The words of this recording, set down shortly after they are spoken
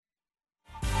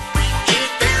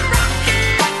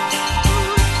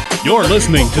You're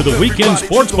listening to the Weekend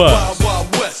Sports Buzz.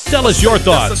 Tell us your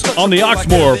thoughts on the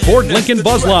Oxmoor Ford Lincoln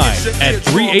Buzz Line at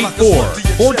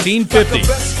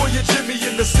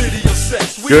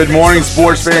 384-1450. Good morning,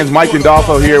 sports fans. Mike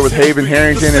Gandolfo here with Haven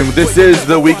Harrington, and this is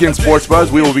the Weekend Sports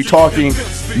Buzz. We will be talking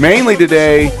mainly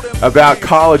today about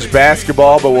college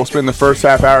basketball, but we'll spend the first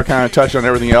half hour kind of touching on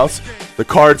everything else. The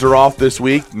Cards are off this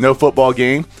week. No football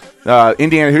game.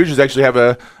 Indiana Hoosiers actually have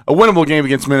a winnable game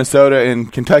against Minnesota,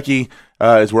 and Kentucky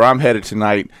is where I'm headed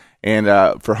tonight and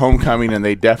for homecoming, and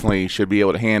they definitely should be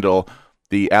able to handle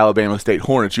the Alabama State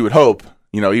Hornets, you would hope,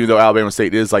 even though Alabama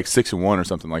State is like 6-1 or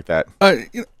something like that.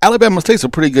 Alabama State's a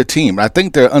pretty good team. I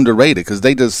think they're underrated because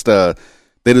they just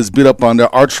beat up on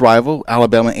their arch rival,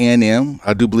 Alabama A&M,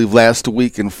 I do believe last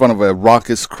week in front of a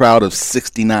raucous crowd of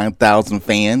 69,000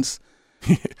 fans.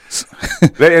 When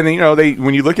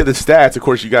you look at the stats, of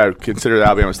course, you got to consider that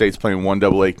Alabama State's playing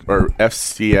 1AA or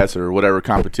FCS or whatever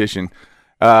competition.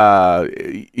 When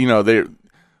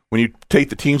you take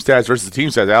the team stats versus the team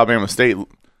stats, Alabama State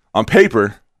on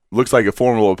paper looks like a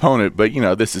formidable opponent, but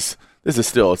this is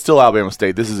still Alabama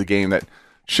State. This is a game that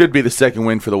should be the second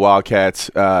win for the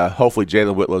Wildcats. Hopefully,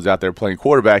 Jalen Whitlow's out there playing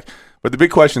quarterback. But the big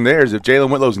question there is if Jalen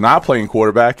Whitlow's not playing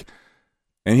quarterback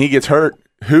and he gets hurt,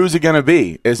 who's it going to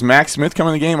be? Is Max Smith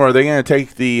coming in the game, or are they going to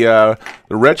take the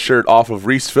red shirt off of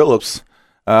Reese Phillips,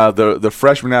 the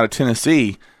freshman out of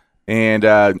Tennessee? And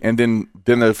then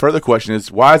the further question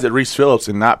is, why is it Reese Phillips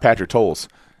and not Patrick Towles?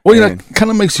 Well, it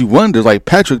kind of makes you wonder. Like,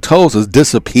 Patrick Towles has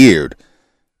disappeared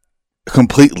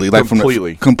completely.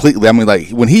 Completely. I mean,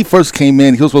 like, when he first came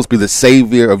in, he was supposed to be the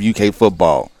savior of UK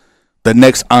football, the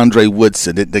next Andre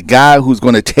Woodson, the guy who's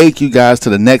going to take you guys to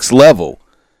the next level.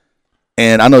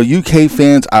 And I know UK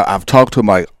fans, I've talked to them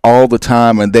like all the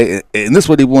time, and this is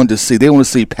what they wanted to see. They want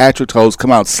to see Patrick Towles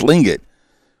come out and sling it.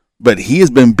 But he has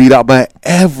been beat out by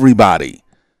everybody.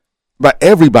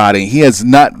 He has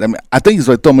not. I mean, I think he's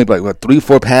thrown maybe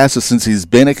 3-4 passes since he's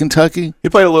been at Kentucky. He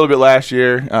played a little bit last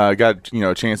year. Got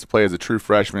a chance to play as a true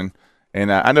freshman.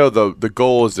 And I know the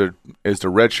goal is to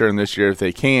redshirt him this year if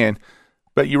they can.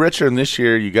 But you redshirt him this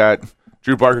year, you got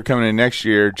Drew Barker coming in next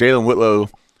year. Jalen Whitlow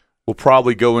will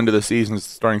probably go into the season as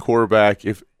starting quarterback,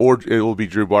 or it will be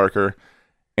Drew Barker.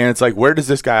 And it's like, where does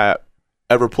this guy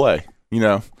ever play?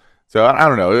 So I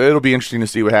don't know. It'll be interesting to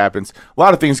see what happens. A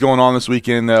lot of things going on this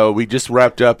weekend, though. We just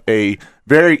wrapped up a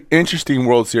very interesting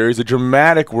World Series, a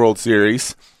dramatic World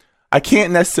Series. I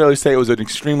can't necessarily say it was an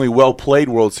extremely well-played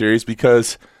World Series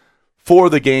because 4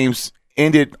 of the games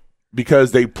ended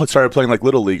because they started playing like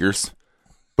little leaguers.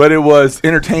 But it was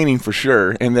entertaining for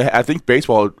sure. And I think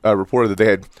baseball reported that they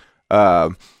had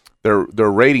their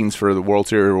ratings for the World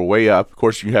Series were way up. Of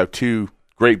course, you have 2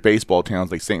 great baseball towns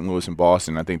like St. Louis and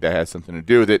Boston. I think that has something to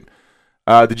do with it.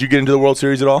 Did you get into the World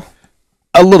Series at all?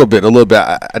 A little bit.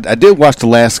 I did watch the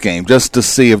last game just to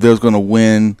see if they was going to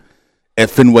win at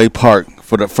Fenway Park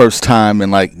for the first time in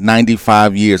like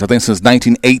 95 years. I think since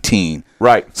 1918.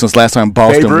 Right. Since last time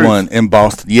Boston won in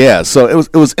Boston. Yeah. So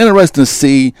it was interesting to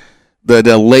see the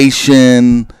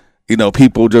elation.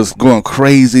 People just going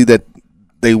crazy that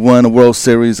they won a World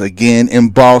Series again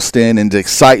in Boston, and the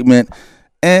excitement.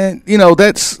 And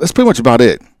that's pretty much about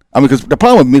it. I mean, because the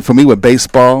problem for me with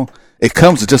baseball, it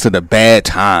comes just at a bad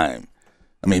time.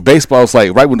 I mean, baseball is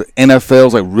like right when the NFL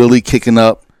is like really kicking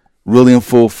up, really in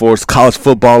full force. College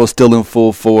football is still in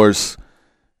full force.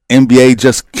 NBA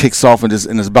just kicks off and is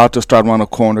about to start around the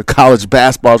corner. College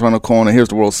basketball is around the corner. Here's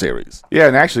the World Series. Yeah,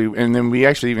 and then we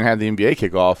actually even had the NBA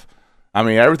kickoff. I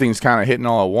mean, everything's kind of hitting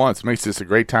all at once. It makes this a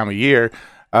great time of year.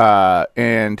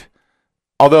 And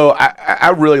although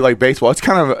I really like baseball, it's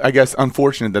kind of, I guess,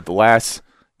 unfortunate that the last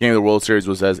game of the World Series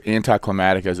was as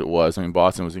anticlimactic as it was. I mean,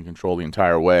 Boston was in control the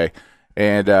entire way.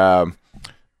 And but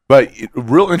a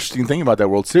real interesting thing about that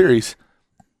World Series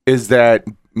is that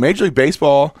Major League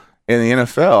Baseball and the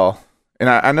NFL, and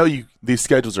I know these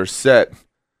schedules are set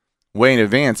way in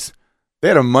advance, they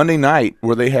had a Monday night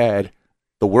where they had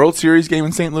the World Series game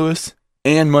in St. Louis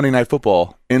and Monday Night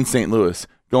Football in St. Louis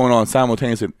going on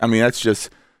simultaneously. I mean, that's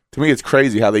just, to me, it's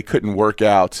crazy how they couldn't work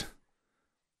out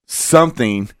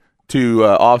something to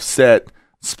offset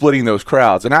splitting those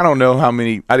crowds. And I don't know how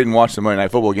many – I didn't watch the Monday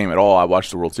Night Football game at all. I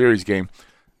watched the World Series game.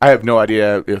 I have no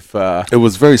idea if it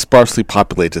was very sparsely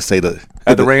populated, to say the –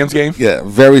 At the Rams game? Yeah,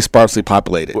 very sparsely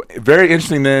populated. Very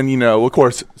interesting then, of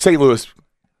course, St. Louis,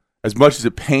 as much as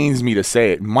it pains me to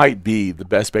say it, might be the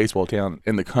best baseball town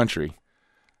in the country.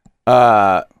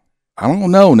 I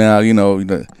don't know now, I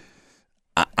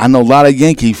know a lot of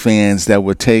Yankee fans that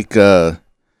would take yeah,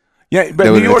 but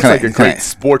New York's like a great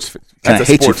sports fan. Kind of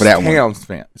hate you for that one.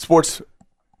 Fan. Sports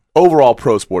overall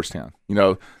pro sports town. You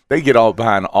know, they get all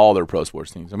behind all their pro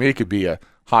sports teams. I mean, it could be a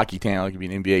hockey town, it could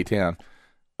be an NBA town.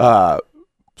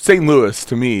 St. Louis,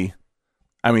 to me,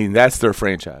 I mean, that's their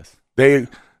franchise. They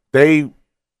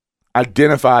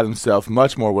identify themselves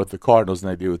much more with the Cardinals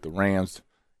than they do with the Rams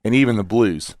and even the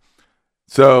Blues.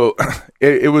 So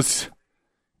it was,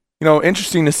 you know,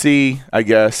 interesting to see, I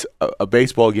guess, a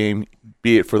baseball game,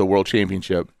 be it for the World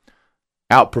Championship,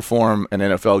 outperform an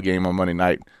NFL game on Monday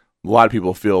night. A lot of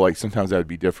people feel like sometimes that would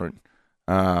be different.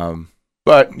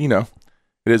 But, you know,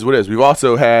 it is what it is. We've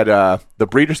also had the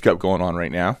Breeders' Cup going on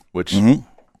right now, which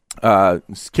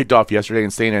kicked off yesterday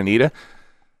in Santa Anita.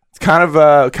 It's kind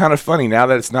of funny now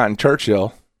that it's not in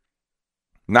Churchill.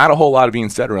 Not a whole lot of being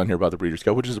said around here about the Breeders'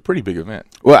 Cup, which is a pretty big event.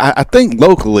 Well, I think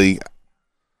locally,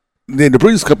 the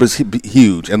Breeders' Cup is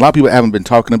huge, and a lot of people haven't been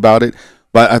talking about it.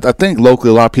 But I think locally,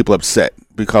 a lot of people are upset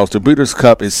because the Breeders'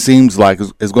 Cup, it seems like,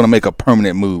 is going to make a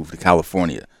permanent move to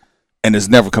California, and it's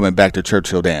never coming back to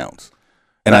Churchill Downs.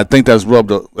 And I think that's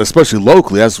rubbed, especially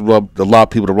locally, that's rubbed a lot of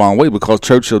people the wrong way because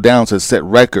Churchill Downs has set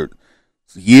record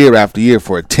year after year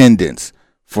for attendance,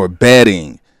 for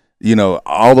betting, you know,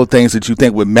 all the things that you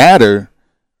think would matter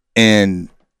in,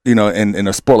 you know, in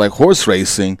a sport like horse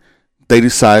racing. They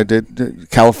decided that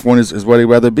California is where they'd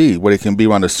rather be, where they can be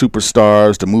around the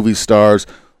superstars, the movie stars,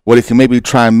 where they can maybe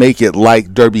try and make it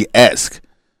like Derby-esque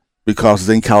because it's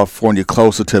in California,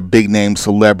 closer to big-name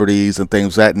celebrities and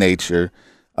things of that nature.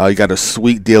 You got a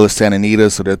sweet deal at Santa Anita,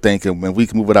 so they're thinking when we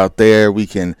can move it out there, we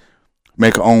can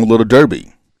make our own little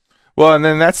Derby. Well, and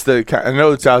then I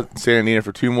know it's out in Santa Anita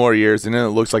for 2 more years, and then it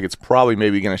looks like it's probably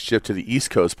maybe going to shift to the East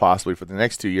Coast possibly for the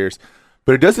next 2 years.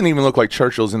 But it doesn't even look like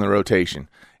Churchill's in the rotation.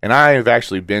 And I have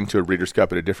actually been to a Breeders'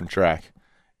 Cup at a different track,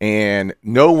 and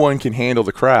no one can handle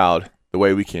the crowd the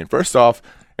way we can. First off,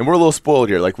 and we're a little spoiled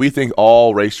here, like we think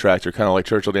all racetracks are kind of like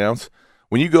Churchill Downs.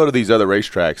 When you go to these other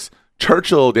racetracks,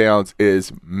 Churchill Downs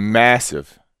is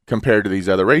massive compared to these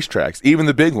other racetracks, even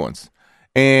the big ones.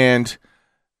 And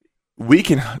we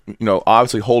can, you know,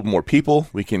 obviously hold more people.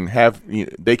 We can have, you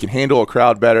know, they can handle a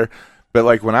crowd better. But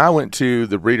like when I went to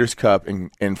the Breeders' Cup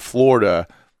in Florida,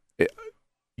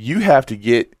 you have to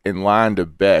get in line to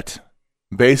bet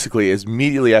basically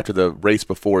immediately after the race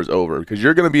before is over because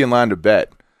you're going to be in line to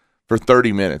bet for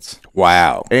 30 minutes.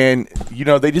 Wow. And, you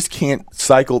know, they just can't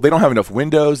cycle. They don't have enough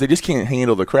windows. They just can't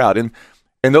handle the crowd. And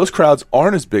those crowds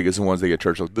aren't as big as the ones they get at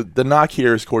Churchill. The knock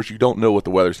here is, of course, you don't know what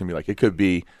the weather's going to be like. It could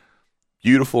be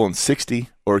beautiful and 60,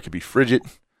 or it could be frigid.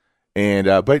 And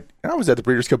but I was at the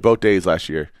Breeders' Cup both days last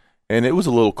year, and it was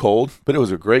a little cold, but it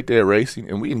was a great day of racing,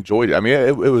 and we enjoyed it. I mean,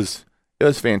 it was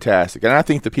fantastic, and I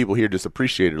think the people here just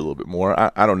appreciate it a little bit more.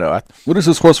 I don't know. What is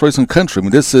this horse racing country? I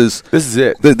mean, this is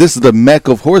it. This is the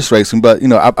mecca of horse racing. But you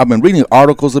know, I've been reading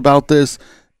articles about this,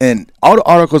 and all the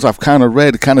articles I've kind of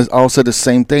read kind of all said the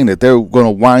same thing, that they're going to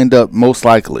wind up most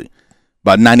likely.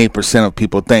 About 98% of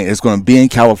people think it's going to be in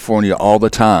California all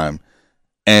the time,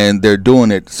 and they're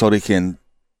doing it so they can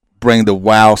bring the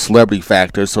wow celebrity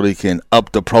factor, so they can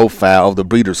up the profile of the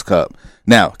Breeders' Cup.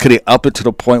 Now, could they up it to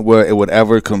the point where it would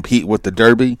ever compete with the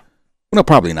Derby? No,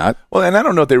 probably not. Well, and I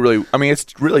don't know if they really – I mean,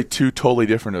 it's really 2 totally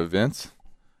different events.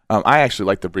 I actually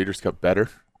like the Breeders' Cup better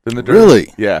than the Derby.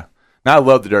 Really? Yeah. Now, I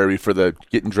love the Derby for the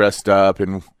getting dressed up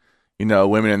and, you know,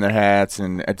 women in their hats,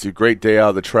 and it's a great day out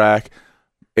of the track.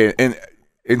 And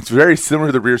it's very similar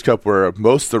to the Breeders' Cup where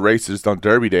most of the races on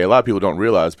Derby Day, a lot of people don't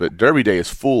realize, but Derby Day is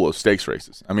full of stakes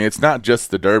races. I mean, it's not just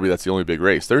the Derby that's the only big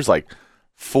race. There's like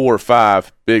 4 or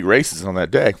 5 big races on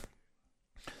that day.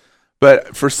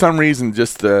 But for some reason,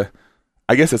 just I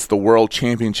guess it's the World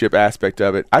Championship aspect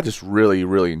of it. I just really,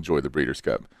 really enjoy the Breeders'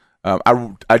 Cup.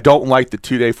 I don't like the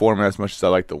 2-day format as much as I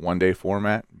like the 1-day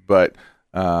format, but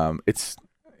it's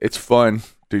fun.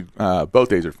 Both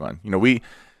days are fun. You know,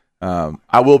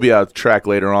 I will be out at the track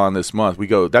later on this month.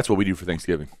 That's what we do for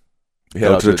Thanksgiving. We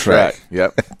head out to the track.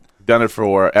 Yep. Done it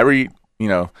for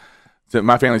so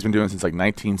my family's been doing it since like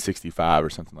 1965 or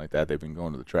something like that. They've been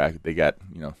going to the track. They got,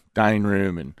 you know, dining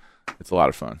room, and it's a lot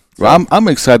of fun. So, well, I'm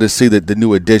excited to see the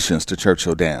new additions to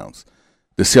Churchill Downs,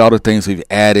 to see all the things we've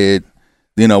added.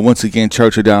 You know, once again,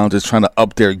 Churchill Downs is trying to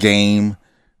up their game.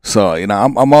 So, you know,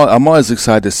 I'm always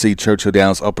excited to see Churchill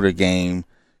Downs up their game,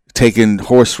 taking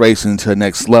horse racing to the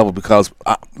next level because,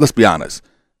 let's be honest,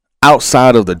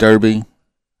 outside of the Derby,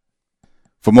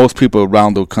 for most people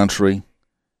around the country,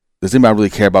 does anybody really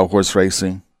care about horse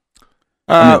racing?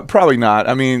 Probably not.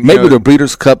 I mean, maybe the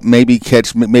Breeders' Cup maybe catch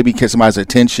somebody's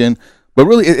attention, but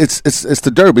really it's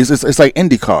the Derby. It's like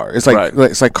IndyCar. It's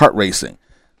like kart racing.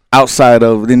 Outside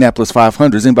of the Indianapolis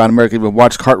 500, does anybody in America even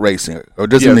watch kart racing, or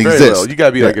does it exist? You got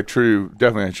to be like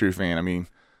definitely a true fan. I mean,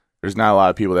 there's not a lot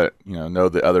of people that know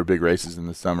the other big races in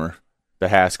the summer, the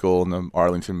Haskell and the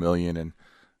Arlington Million, and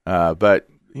but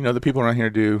the people around here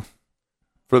do.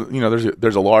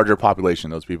 There's a larger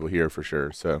population of those people here for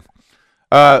sure. So,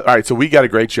 all right, so we got a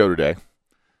great show today.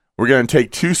 We're going to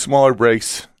take 2 smaller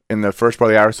breaks in the first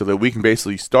part of the hour so that we can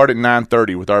basically start at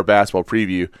 9:30 with our basketball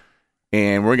preview,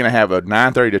 and we're going to have a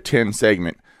 9:30 to 10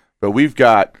 segment. But we've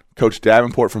got Coach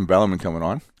Davenport from Bellarmine coming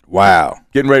on. Wow.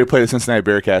 Getting ready to play the Cincinnati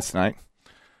Bearcats tonight.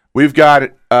 We've got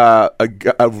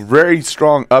a very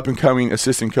strong up-and-coming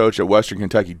assistant coach at Western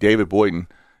Kentucky, David Boynton,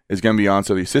 is going to be on.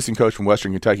 So the assistant coach from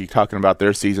Western Kentucky talking about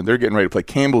their season. They're getting ready to play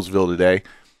Campbellsville today.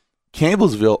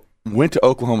 Campbellsville went to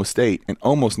Oklahoma State and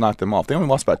almost knocked them off. They only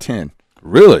lost by 10.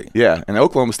 Really? Yeah, and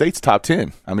Oklahoma State's top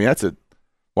 10. I mean, that's a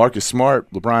Marcus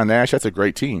Smart, LeBron Nash. That's a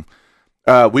great team.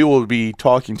 We will be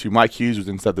talking to Mike Hughes with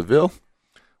Inside the Ville.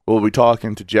 We'll be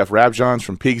talking to Jeff Rabjohns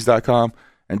from Pigs.com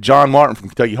and John Martin from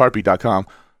KentuckyHeartbeat.com.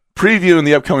 Previewing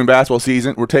the upcoming basketball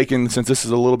season, we're taking, since this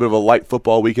is a little bit of a light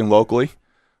football weekend locally,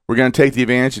 we're going to take the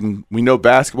advantage, and we know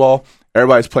basketball,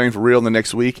 everybody's playing for real in the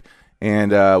next week,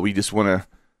 and we just want to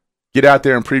get out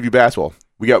there and preview basketball.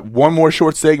 We got one more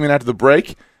short segment after the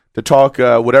break to talk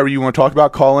whatever you want to talk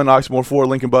about. Call in Oxmoor 4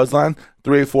 Lincoln Buzzline,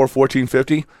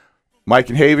 384-1450. Mike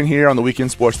and Haven here on the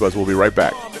Weekend Sports Buzz. We'll be right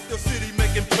back.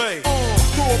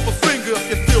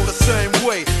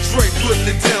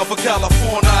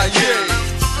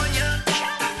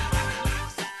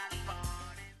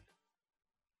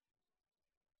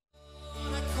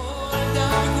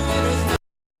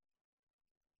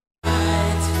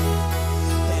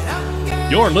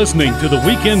 You're listening to the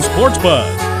Weekend Sports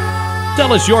Buzz.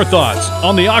 Tell us your thoughts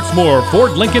on the Oxmoor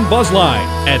Ford Lincoln Buzz Line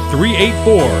at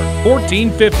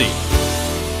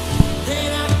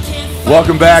 384-1450.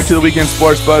 Welcome back to the Weekend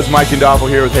Sports Buzz. Mike and Doppel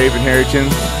here with Haven Harrington.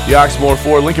 The Oxmoor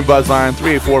Ford Lincoln Buzz Line,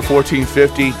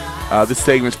 384-1450. This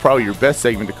segment's probably your best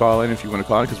segment to call in if you want to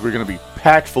call in, because we're going to be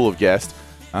packed full of guests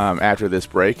after this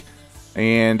break.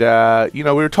 And, we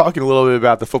were talking a little bit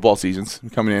about the football seasons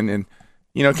coming in. And,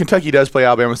 Kentucky does play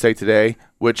Alabama State today,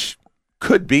 which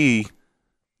could be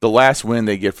the last win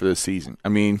they get for this season. I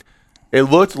mean, it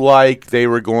looked like they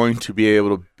were going to be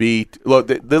able to beat – look,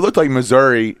 they looked like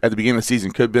Missouri at the beginning of the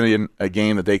season could have been a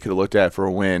game that they could have looked at for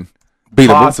a win.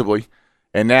 Beatable. Possibly.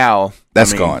 And now –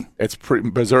 That's gone.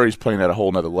 Missouri's playing at a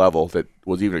whole nother level that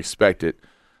was even expected.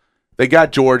 They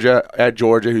got Georgia at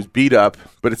Georgia, who's beat up,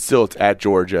 but it's at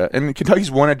Georgia. And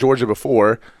Kentucky's won at Georgia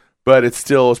before, but it's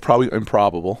probably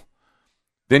improbable.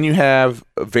 Then you have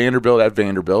Vanderbilt at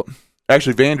Vanderbilt.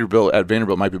 Actually, Vanderbilt at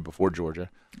Vanderbilt might be before Georgia.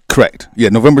 Correct. Yeah,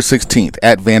 November 16th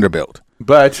at Vanderbilt.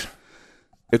 But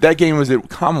if that game was at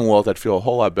Commonwealth, I'd feel a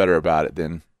whole lot better about it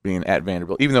than being at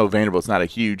Vanderbilt, even though Vanderbilt's not a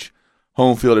huge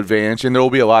home field advantage, and there will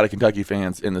be a lot of Kentucky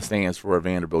fans in the stands for a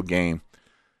Vanderbilt game.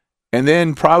 And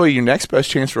then probably your next best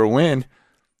chance for a win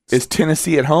is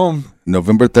Tennessee at home.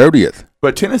 November 30th.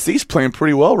 But Tennessee's playing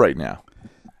pretty well right now.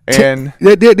 And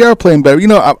they are playing better.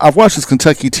 I've watched this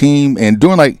Kentucky team, and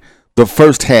during the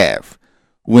first half,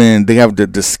 when they have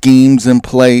the schemes in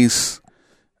place,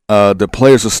 the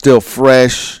players are still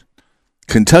fresh.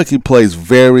 Kentucky plays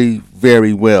very,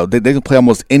 very well. They can play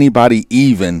almost anybody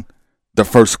even the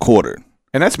first quarter.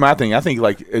 And that's my thing. I think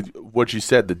what you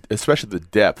said, especially the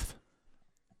depth.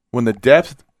 When the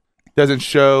depth doesn't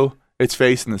show its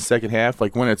face in the second half,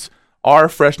 like when it's our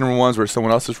fresh number ones versus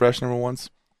someone else's fresh number ones,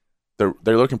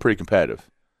 they're looking pretty competitive,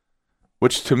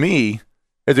 which to me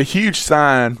is a huge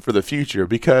sign for the future,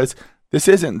 because this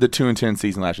isn't the 2-10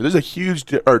 season last year. There's a huge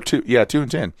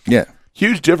 2-10. Yeah,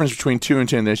 huge difference between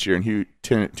 2-10 this year and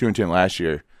 2-10 last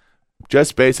year,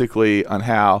 just basically on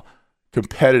how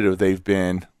competitive they've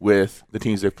been with the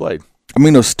teams they've played. I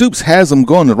mean, Stoops has them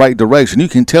going the right direction. You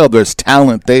can tell there's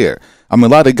talent there. I mean, a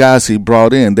lot of guys he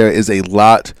brought in, there is a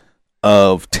lot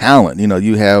of talent.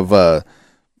 You have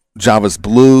Jarvis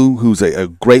Blue, who's a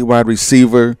great wide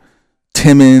receiver.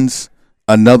 Timmons,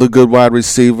 another good wide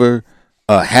receiver.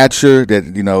 Hatcher,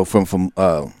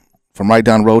 that from right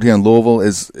down the road here in Louisville,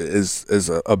 is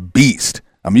a beast.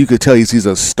 I mean, you could tell he's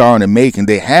a star in the making.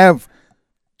 They have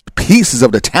pieces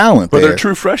of the talent, but there. They're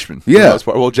true freshmen. Yeah.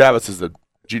 Well, Jarvis is the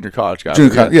junior college guy.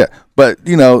 Yeah. But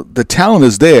the talent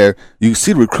is there. You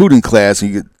see the recruiting class,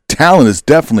 and talent is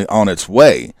definitely on its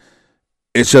way.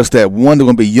 It's just that, one, they're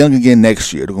going to be young again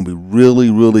next year. They're going to be really,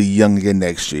 really young again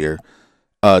next year.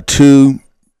 Two,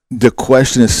 the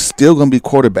question is still going to be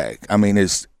quarterback. I mean,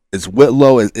 is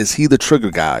Whitlow, is he the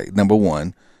trigger guy, number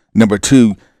one? Number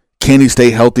two, can he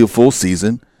stay healthy a full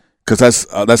season? Because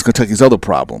that's Kentucky's other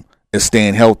problem, is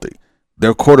staying healthy.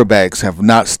 Their quarterbacks have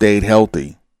not stayed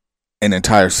healthy an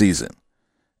entire season.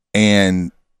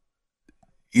 And,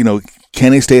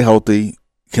 can they stay healthy?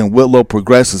 can Whitlow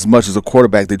progress as much as a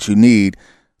quarterback that you need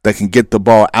that can get the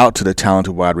ball out to the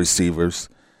talented wide receivers?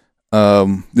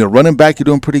 Running back, you're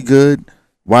doing pretty good.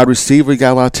 Wide receiver, you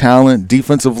got a lot of talent.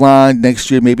 Defensive line next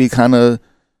year maybe kind of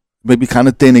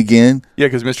thin again. Yeah,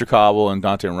 because Mr. Cobble and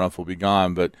Dante Rumpf will be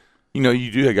gone, but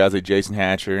you do have guys like Jason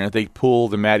Hatcher, and if they pull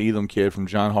the Matt Elam kid from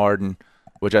John Harden,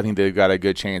 which I think they've got a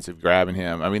good chance of grabbing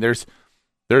him. I mean, there's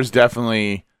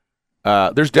definitely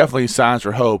signs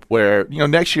for hope. Where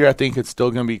next year I think it's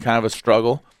still going to be kind of a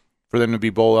struggle for them to be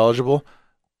bowl eligible,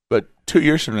 but 2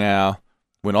 years from now,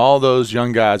 when all those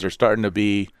young guys are starting to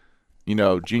be,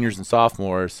 juniors and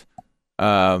sophomores.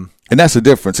 And that's the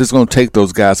difference. It's going to take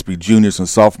those guys to be juniors and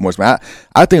sophomores. But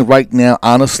I think right now,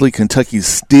 honestly, Kentucky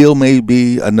still may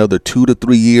be another 2 to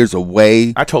 3 years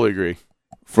away. I totally agree.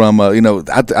 From,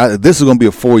 this is going to be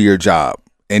a 4-year job,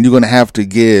 and you're going to have to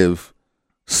give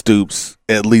Stoops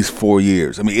at least 4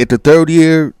 years. I mean, at the third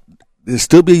year, there'll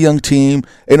still be a young team.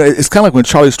 And it's kind of like when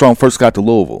Charlie Strong first got to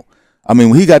Louisville. I mean,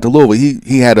 when he got to Louisville,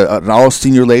 he had an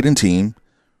all-senior laden team.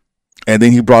 And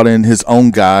then he brought in his own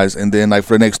guys, and then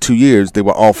for the next 2 years, they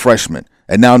were all freshmen.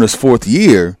 And now in his fourth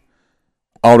year,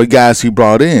 all the guys he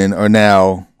brought in are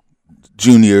now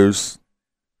juniors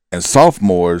and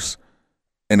sophomores,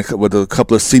 and with a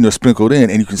couple of seniors sprinkled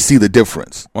in, and you can see the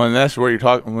difference. Well, and that's where you're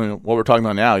talking. What we're talking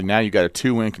about now. Now you got a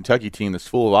 2-win Kentucky team that's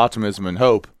full of optimism and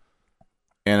hope,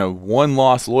 and a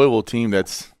 1-loss Louisville team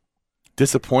that's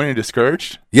disappointed,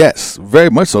 discouraged. Yes,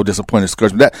 very much so disappointed,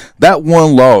 discouraged. That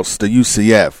one loss to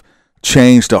UCF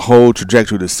changed the whole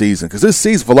trajectory of the season, because this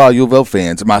season for a lot of U of L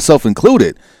fans, myself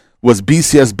included, was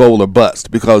BCS bowl or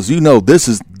bust, because this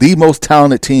is the most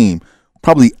talented team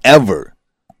probably ever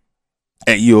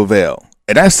at U of L.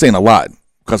 And that's saying a lot,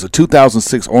 because the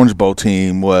 2006 Orange Bowl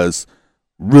team was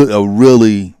a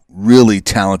really, really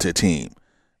talented team.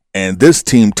 And this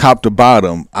team, top to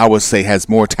bottom, I would say has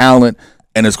more talent,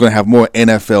 and it's going to have more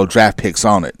NFL draft picks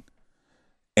on it.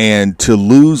 And to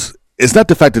lose, it's not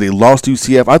the fact that they lost to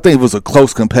UCF. I think if it was a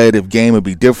close competitive game, it'd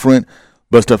be different.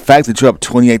 But it's the fact that you're up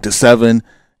 28-7,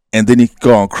 and then you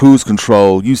go on cruise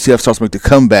control. UCF starts to make the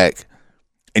comeback,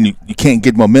 and you can't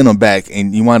get momentum back,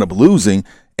 and you wind up losing.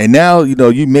 And now,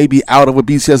 you may be out of a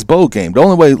BCS bowl game. The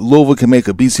only way Louisville can make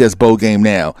a BCS bowl game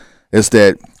now is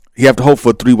that you have to hope for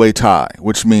a 3-way tie,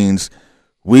 which means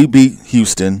we beat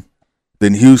Houston,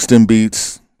 then Houston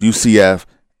beats UCF,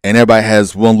 and everybody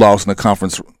has one loss in the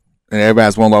conference. And everybody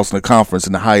has one loss in the conference,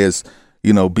 and the highest,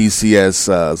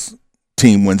 BCS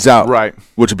team wins out, right?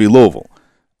 Which would be Louisville.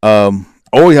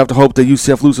 Or you have to hope that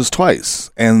UCF loses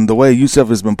twice. And the way UCF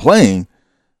has been playing,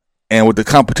 and with the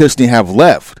competition they have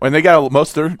left, and they got most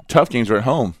of their tough games are at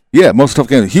home. Yeah, most tough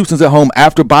games. Houston's at home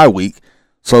after bye week,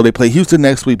 so they play Houston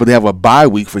next week, but they have a bye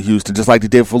week for Houston, just like they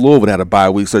did for Louisville. They had a bye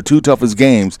week, so the 2 toughest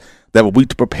games, they have a week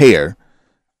to prepare,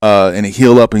 and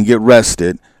heal up and get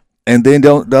rested. And then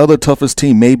the other toughest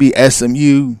team, maybe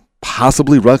SMU,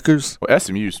 possibly Rutgers. Well,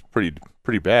 SMU's pretty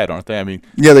bad, aren't they? I mean,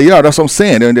 yeah, they are. That's what I'm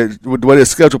saying. And the way their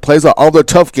schedule plays out, all their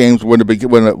tough games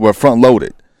were front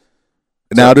loaded.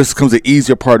 Now this comes the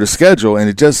easier part of the schedule, and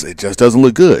it just doesn't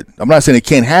look good. I'm not saying it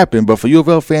can't happen, but for U of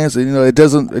L fans, it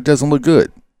doesn't look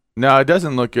good. No, it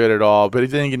doesn't look good at all. But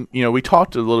then we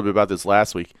talked a little bit about this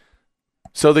last week.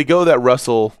 So they go to that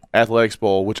Russell Athletics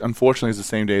Bowl, which unfortunately is the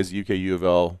same day as the UK U of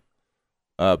L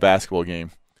basketball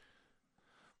game.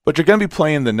 But you're going to be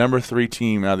playing the number 3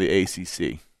 team out of the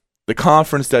ACC, the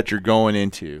conference that you're going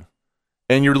into.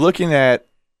 And you're looking at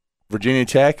Virginia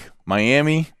Tech,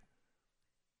 Miami.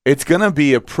 It's going to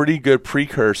be a pretty good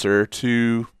precursor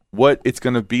to what it's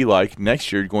going to be like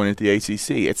next year going into the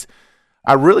ACC.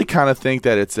 I really kind of think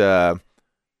that it's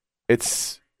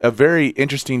a very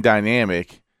interesting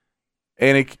dynamic,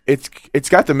 and it's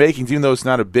got the makings, even though it's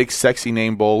not a big, sexy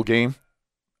name bowl game,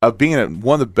 of being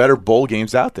one of the better bowl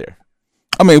games out there.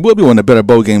 I mean, it will be one of the better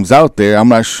bowl games out there. I'm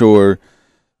not sure,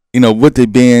 with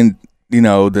it being,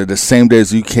 the same day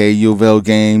as UK U of L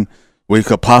game, where you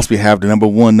could possibly have the number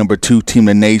 1, number 2 team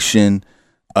in the nation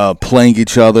playing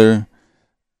each other.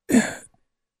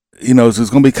 It's going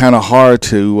to be kind of hard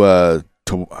to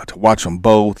watch them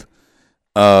both.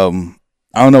 I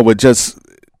don't know, but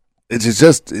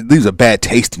it leaves a bad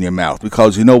taste in your mouth,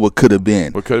 because what could have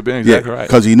been. What could have been, exactly right.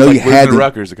 Because you had the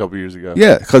Rutgers a couple years ago.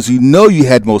 Yeah, because you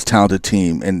had the most talented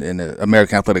team in the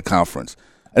American Athletic Conference,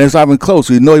 and it's not even close.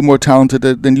 You're more talented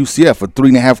than UCF. For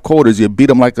 3.5 quarters, you beat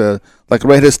them like a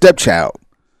redheaded stepchild.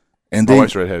 And my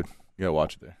wife's redhead. You gotta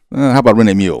watch it there. How about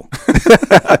Rennet Mule?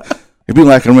 You beat them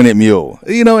like a Rennet Mule,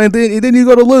 and then you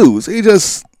go to lose.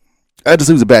 That just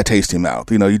leaves a bad taste in your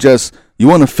mouth. You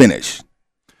want to finish.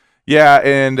 Yeah,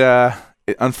 and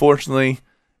unfortunately,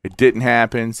 it didn't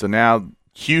happen. So now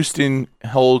Houston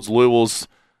holds Louisville's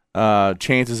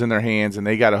chances in their hands, and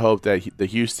they got to hope that the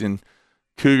Houston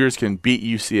Cougars can beat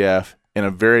UCF in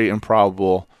a very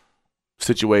improbable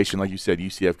situation. Like you said,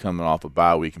 UCF coming off a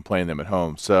bye week and playing them at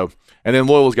home. So, and then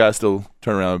Loyal's got to still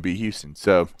turn around and beat Houston.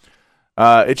 So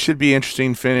it should be an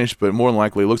interesting finish, but more than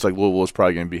likely it looks like Louisville is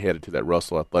probably going to be headed to that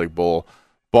Russell Athletic Bowl,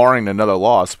 barring another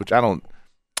loss, which I think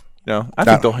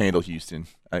they'll handle Houston.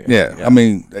 I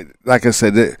mean, like I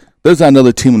said, there's not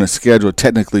another team on the schedule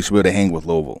technically should be able to hang with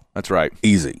Louisville. That's right.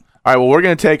 Easy. All right, well, we're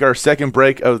going to take our second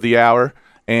break of the hour,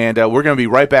 and we're going to be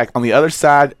right back. On the other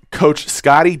side, Coach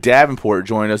Scotty Davenport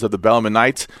joining us of the Bellarmine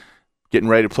Knights, getting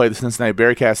ready to play the Cincinnati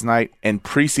Bearcats tonight, and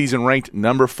preseason ranked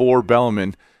number 4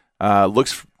 Bellarmine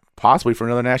looks possibly for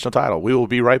another national title. We will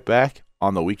be right back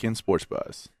on the Weekend Sports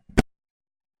Buzz.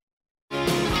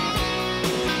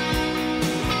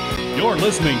 You're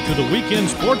listening to the Weekend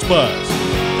Sports Buzz.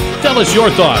 Tell us your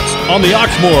thoughts on the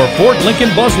Oxmoor Ford Lincoln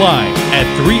Buzz Line at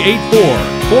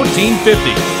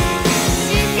 384-1450.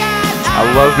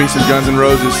 I love me some Guns N'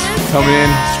 Roses coming in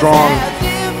strong.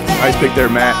 Nice pick there,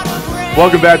 Matt.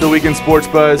 Welcome back to the Weekend Sports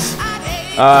Buzz.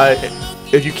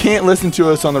 If you can't listen to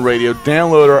us on the radio,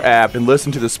 download our app and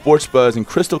listen to the Sports Buzz in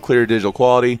crystal clear digital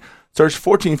quality. Search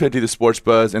 1450 The Sports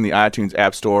Buzz in the iTunes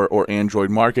App Store or Android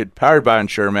Market, powered by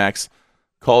InsureMax.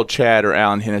 Call Chad or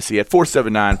Alan Hennessy at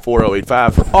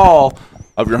 479-4085 for all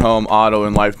of your home, auto,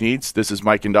 and life needs. This is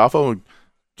Mike Gandolfo.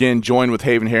 Again, joined with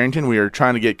Haven Harrington. We are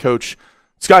trying to get Coach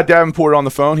Scott Davenport on the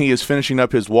phone. He is finishing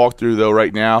up his walkthrough, though,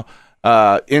 right now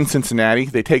in Cincinnati.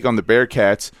 They take on the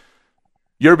Bearcats.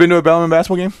 You ever been to a Bellarmine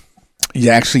basketball game?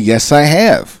 Yeah, actually, yes, I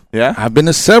have. Yeah? I've been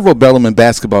to several Bellarmine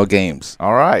basketball games.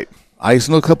 All right. I used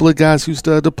to know a couple of guys who used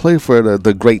to play for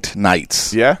the Great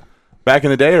Knights. Yeah? Back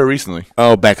in the day or recently?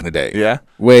 Oh, back in the day. Yeah?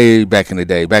 Way back in the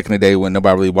day. Back in the day when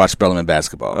nobody really watched Bellarmine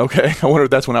basketball. Okay. I wonder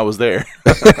if that's when I was there.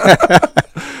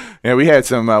 Yeah, we had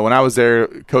some when I was there,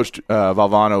 Coach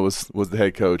Valvano was the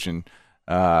head coach, and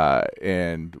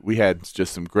we had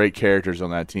just some great characters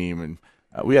on that team. And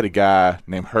we had a guy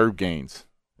named Herb Gaines.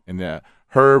 And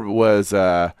Herb was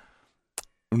didn't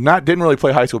really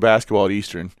play high school basketball at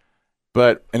Eastern,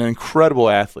 but an incredible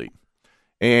athlete.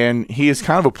 And he is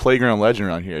kind of a playground legend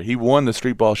around here. He won the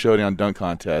Street Ball Showdown dunk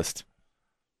contest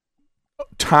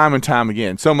time and time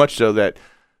again, so much so that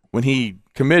when he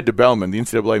committed to Bellarmine, the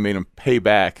NCAA made him pay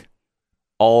back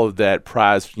all of that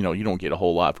prize. You don't get a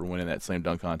whole lot for winning that same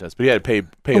dunk contest, but he had to pay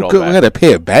it all back. He had to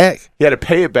pay it back? He had to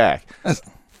pay it back.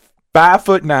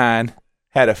 5'9",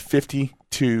 had a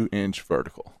 52-inch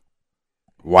vertical.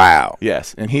 Wow.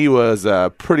 Yes, and he was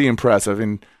pretty impressive,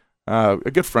 and a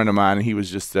good friend of mine, and he was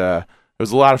just it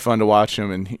was a lot of fun to watch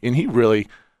him, and he really,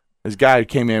 this guy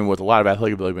came in with a lot of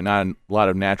athletic ability, but not a lot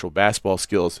of natural basketball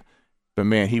skills. But,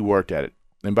 man, he worked at it.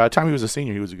 And by the time he was a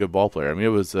senior, he was a good ball player. I mean, it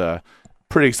was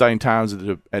pretty exciting times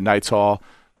at Knights Hall.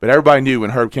 But everybody knew when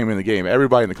Herb came in the game,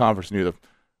 everybody in the conference knew that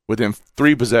within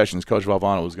 3 possessions, Coach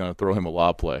Valvano was going to throw him a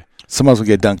lob play. Someone would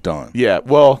get dunked on. Yeah,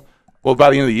 well, by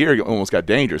the end of the year, it almost got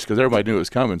dangerous because everybody knew it was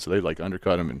coming, so they'd,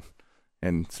 undercut him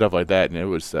and stuff like that. And it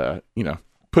was,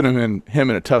 putting him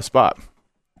in a tough spot.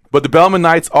 But the Bellarmine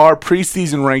Knights are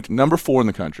preseason ranked number 4 in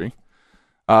the country.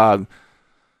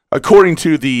 According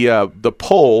to the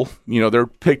poll, they're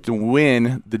picked to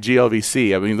win the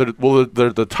GLVC. I mean,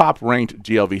 they're the top ranked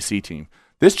GLVC team.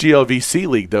 This GLVC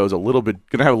league, though, is going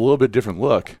to have a little bit different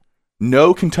look.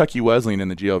 No Kentucky Wesleyan in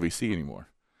the GLVC anymore,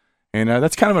 and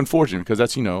that's kind of unfortunate because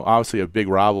that's obviously a big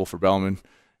rival for Bellarmine,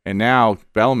 and now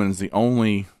Bellarmine is the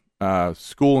only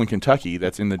school in Kentucky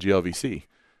that's in the GLVC.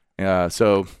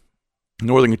 So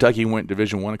Northern Kentucky went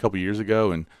Division I a couple years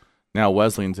ago, and now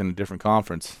Wesleyan's in a different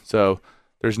conference. So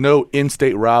there's no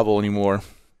in-state rival anymore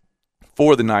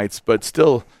for the Knights, but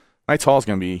still, Knights Hall is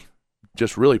going to be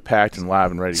just really packed and live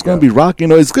and ready to go. It's going to be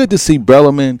rocking. It's good to see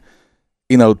Bellarmine,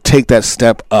 take that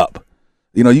step up.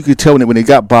 You could tell when they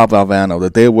got Bob Valvano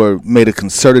that they made a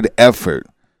concerted effort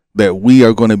that we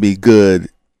are going to be good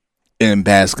in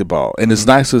basketball. And it's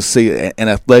nice to see an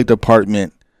athletic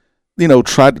department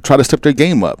try to step their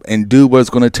game up and do what it's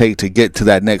going to take to get to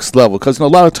that next level. Because a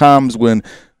lot of times when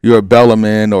you're a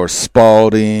Bellarmine or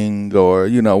Spalding or,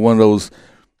 one of those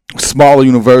smaller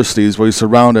universities where you're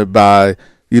surrounded by,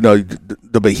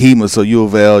 the behemoths of U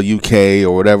of L, UK,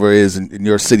 or whatever it is in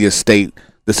your city or state,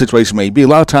 the situation may be. A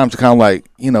lot of times you're kind of like,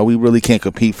 we really can't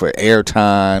compete for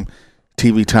airtime,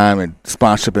 TV time, and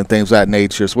sponsorship and things of that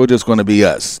nature. So we're just going to be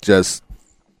us, just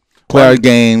play our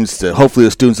games. Hopefully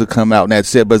the students will come out and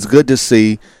that's it. But it's good to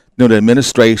see, the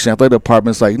administration, athletic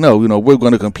department's like, no, we're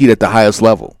going to compete at the highest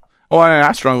level. Oh, and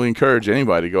I strongly encourage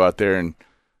anybody to go out there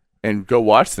and go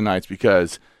watch the Knights,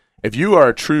 because if you are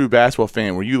a true basketball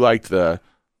fan where you like the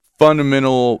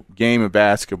fundamental game of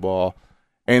basketball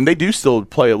And they do still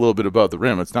play a little bit above the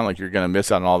rim. It's not like you're going to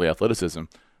miss out on all the athleticism.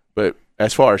 But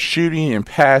as far as shooting and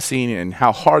passing and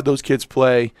how hard those kids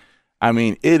play, I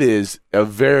mean, it is a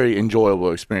very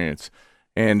enjoyable experience.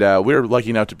 And we're lucky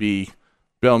enough to be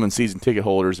Bellarmine season ticket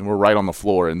holders, and we're right on the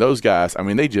floor. And those guys, I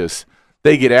mean, they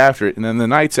get after it. And then the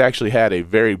Knights actually had a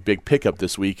very big pickup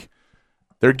this week.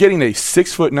 They're getting a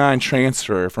 6'9"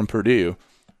 transfer from Purdue,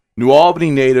 New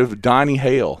Albany native Donnie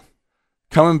Hale,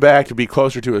 coming back to be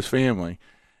closer to his family.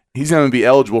 He's going to be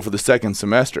eligible for the second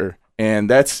semester, and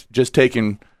that's just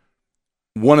taking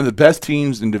one of the best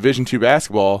teams in Division II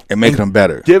basketball and making them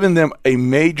better, giving them a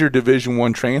major Division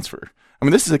I transfer. I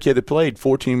mean, this is a kid that played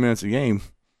 14 minutes a game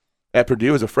at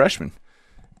Purdue as a freshman,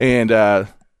 and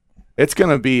it's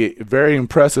going to be very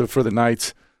impressive for the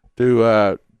Knights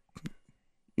to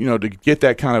to get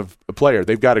that kind of a player.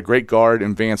 They've got a great guard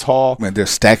in Vance Hall. Man, they're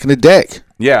stacking the deck.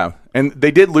 Yeah, and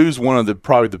they did lose one of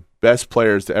probably the best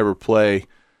players to ever play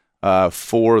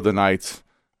for the Knights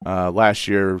last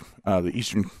year,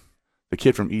 the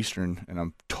kid from Eastern, and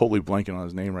I'm totally blanking on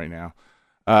his name right now.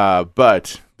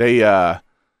 But they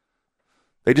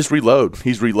just reload.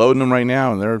 He's reloading them right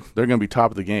now, and they're going to be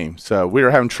top of the game. So we were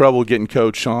having trouble getting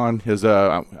Coach Sean.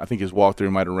 I think his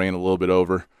walkthrough might have ran a little bit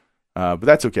over, but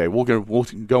that's okay. We'll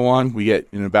go on. We get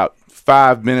in about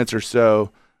 5 minutes or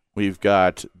so. We've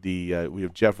got we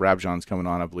have Jeff Rabjohns coming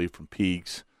on, I believe, from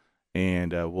Peaks.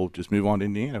 And we'll just move on to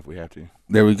Indiana if we have to.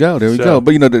 There we go. But,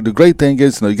 the great thing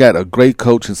is, you got a great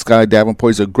coach in Sky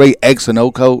Davenport. He's a great X and O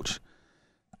coach.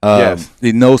 Yes.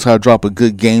 He knows how to drop a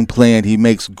good game plan. He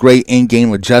makes great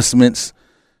in-game adjustments.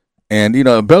 And,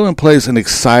 Bellarmine plays an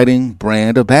exciting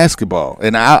brand of basketball.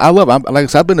 And I love it. Like I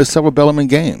said, I've been to several Bellarmine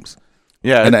games.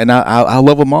 Yeah. And I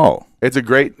love them all. It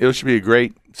should be a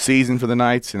great season for the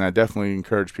Knights, and I definitely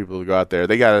encourage people to go out there.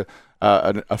 They got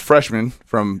a freshman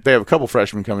they have a couple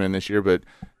freshmen coming in this year, but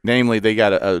namely they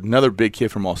got another big kid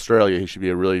from Australia who should be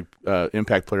a really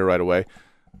impact player right away.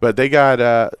 But they got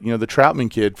the Troutman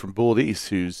kid from Bull East,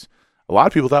 who's a lot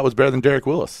of people thought was better than Derek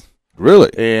Willis.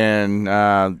 Really? And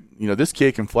this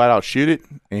kid can flat out shoot it,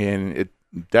 and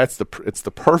it's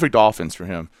the perfect offense for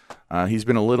him. He's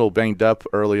been a little banged up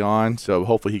early on, so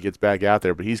hopefully he gets back out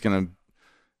there. But he's gonna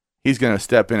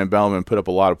step in at Bellarmine and put up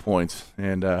a lot of points,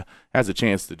 and has a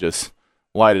chance to just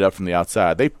light it up from the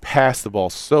outside. They pass the ball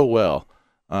so well,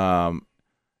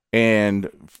 and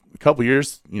a couple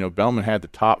years, Bellarmine had the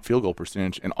top field goal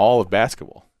percentage in all of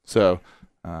basketball. So,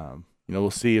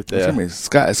 we'll see if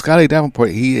Scotty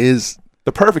Davenport, he is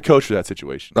the perfect coach for that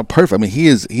situation. Perfect. I mean,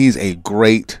 he's a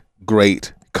great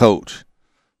coach.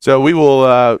 So we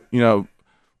will,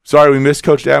 sorry we missed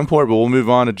Coach Davenport, but we'll move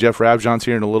on to Jeff Rabjohns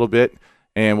here in a little bit.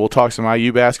 And we'll talk some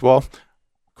IU basketball.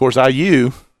 Of course,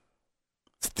 IU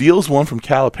steals one from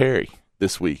Calipari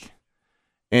this week.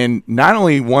 And not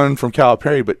only one from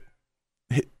Calipari, but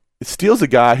it steals a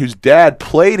guy whose dad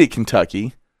played at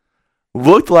Kentucky,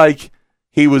 looked like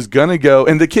he was going to go,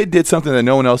 and the kid did something that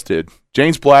no one else did.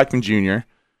 James Blackman Jr.,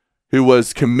 who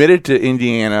was committed to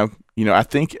Indiana, I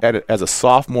think as a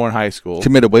sophomore in high school.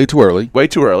 Committed way too early. Way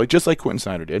too early, just like Quentin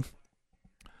Snyder did.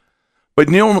 But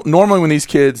normally when these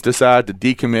kids decide to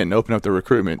decommit and open up their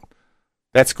recruitment,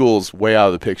 that school's way out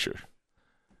of the picture.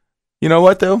 You know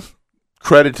what, though?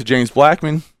 Credit to James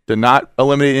Blackman to not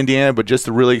eliminate Indiana, but just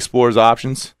to really explore his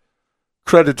options.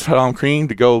 Credit to Tom Crean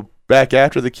to go back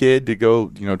after the kid, to go,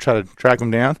 try to track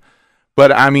him down.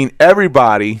 But, I mean,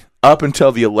 everybody up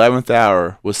until the 11th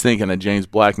hour was thinking that James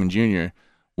Blackman Jr.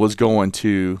 was going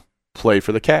to play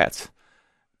for the Cats,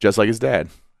 just like his dad.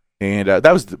 And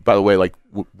that was, by the way, like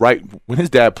right when his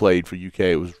dad played for UK,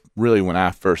 it was really when I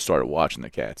first started watching the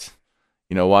Cats.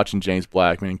 Watching James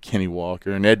Blackman and Kenny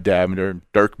Walker and Ed Davender and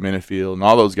Dirk Minifield and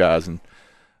all those guys. And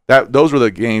those were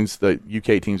the games, the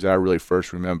UK teams that I really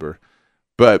first remember.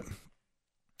 But,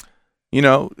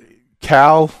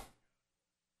 Cal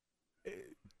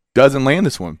doesn't land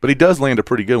this one, but he does land a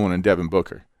pretty good one in Devin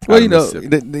Booker. Well,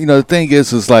 the thing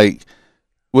is like,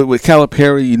 with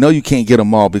Calipari, you can't get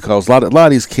them all because a lot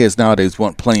of these kids nowadays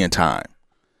want playing time.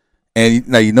 And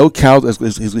now Cal is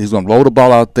he's going to roll the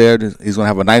ball out there. He's going to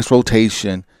have a nice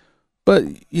rotation. But,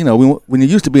 when you're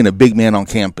used to being a big man on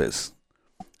campus,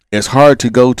 it's hard to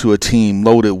go to a team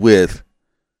loaded with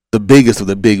the biggest of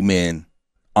the big men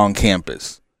on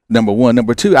campus. Number one.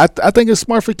 Number two, I think it's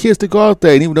smart for kids to go out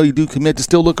there, and even though you do commit, to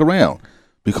still look around.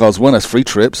 Because, one, that's free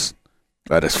trips.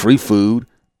 That's free food.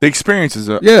 The experience is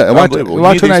unbelievable.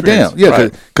 Why turn that down? Yeah,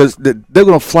 because they're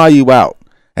going to fly you out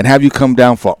and have you come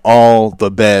down for all the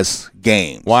best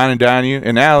games. Wine and dine you.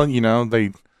 And now,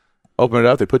 they open it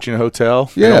up. They put you in a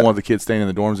hotel. Yeah. They don't want the kids staying in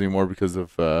the dorms anymore because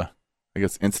of,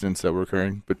 incidents that were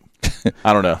occurring. But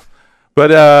I don't know.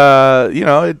 But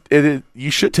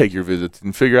you should take your visits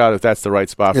and figure out if that's the right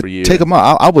spot for you. Take them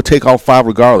all. I would take all 5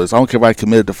 regardless. I don't care if I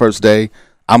committed the first day.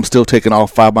 I'm still taking all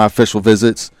 5 of my official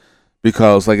visits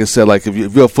because, like I said, like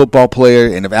if you're a football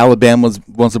player and if Alabama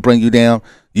wants to bring you down,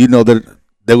 you know that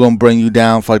they're going to bring you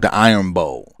down for like the Iron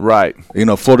Bowl. Right.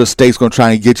 Florida State's going to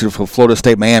try and get you for Florida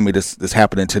State Miami that's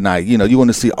happening tonight. You want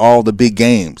to see all the big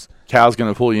games. Cal's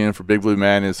going to pull you in for Big Blue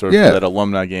Madness or for that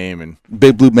alumni game. And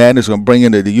Big Blue Madness going to bring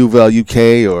in the UVL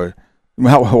UK or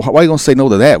how are you going to say no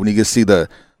to that when you get to see the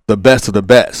best of the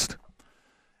best?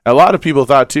 A lot of people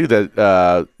thought too that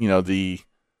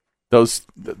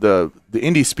the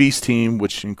Indy Speeds team,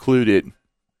 which included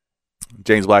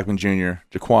James Blackman Jr.,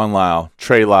 Jaquan Lyle,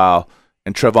 Trey Lyle,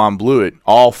 and Trevon Blewett,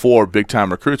 all 4 big-time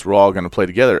recruits were all going to play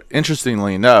together.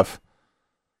 Interestingly enough,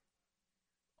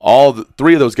 all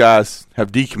 3 of those guys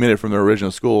have decommitted from their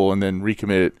original school and then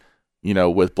recommitted,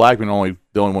 with Blackman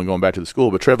the only one going back to the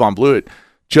school. But Trevon Blewett,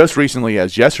 just recently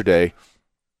as yesterday,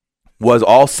 was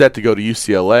all set to go to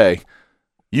UCLA.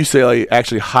 UCLA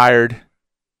actually hired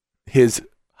his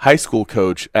high school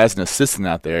coach as an assistant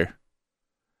out there.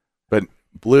 But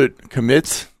Blewett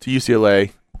commits to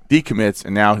UCLA, decommits,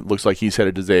 and now it looks like he's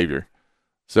headed to Xavier.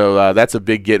 So that's a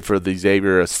big get for the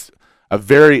Xavier, a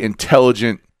very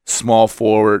intelligent small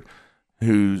forward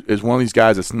who is one of these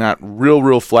guys that's not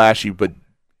real flashy, but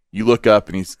you look up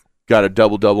and he's got a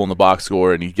double-double in the box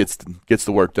score and he gets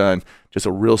the work done. Just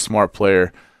a real smart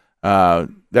player.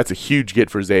 That's a huge get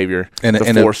for Xavier. And a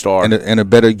 4-star. And a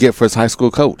better get for his high school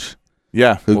coach.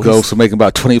 Yeah. Who goes to making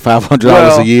about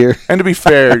 $2,500 a year. And to be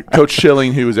fair, Coach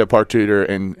Schilling, who was at Park Tudor,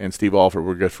 and Steve Alford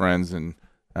were good friends, and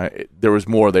there was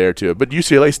more there to it. But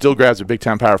UCLA still grabs a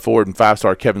big-time power forward and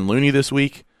 5-star Kevin Looney this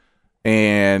week.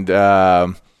 And,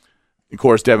 of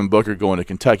course, Devin Booker going to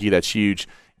Kentucky. That's huge.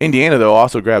 Indiana, though,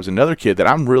 also grabs another kid that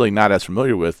I'm really not as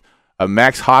familiar with,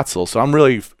 Max Hotzel. So I'm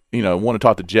really, want to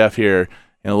talk to Jeff here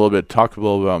in a little bit, talk a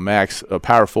little bit about Max, a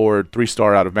power forward,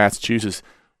 3-star out of Massachusetts.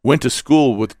 Went to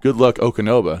school with Goodluck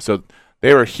Okanova. So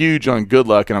they were huge on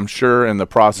Goodluck, and I'm sure in the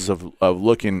process of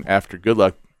looking after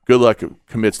Goodluck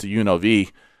commits to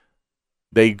UNLV,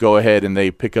 they go ahead and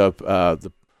they pick up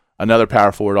another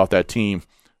power forward off that team,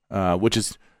 which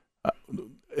is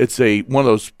it's one of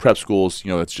those prep schools,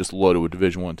 that's just loaded with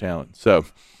Division I talent. So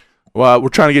we're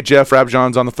trying to get Jeff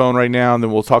Rabjohns on the phone right now, and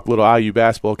then we'll talk a little IU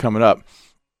basketball coming up.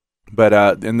 But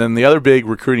and then the other big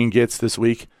recruiting gets this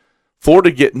week,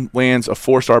 Florida lands a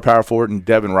 4-star power forward in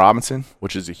Devin Robinson,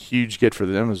 which is a huge get for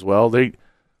them as well.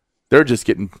 They're just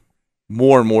getting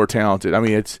more and more talented. I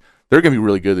mean, they're going to be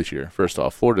really good this year. First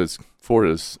off, Florida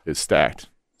is stacked.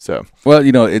 So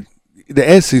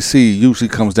the SEC usually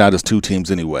comes down to 2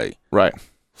 teams anyway, right?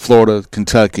 Florida,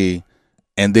 Kentucky,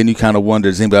 and then you kind of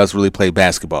wonder, does anybody else really play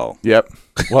basketball? Yep.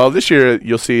 Well, this year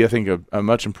you'll see, I think, a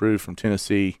much improved from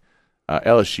Tennessee.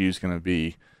 LSU is going to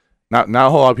be not a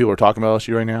whole lot of people are talking about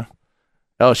LSU right now.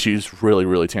 LSU is really,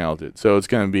 really talented. So it's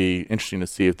going to be interesting to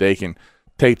see if they can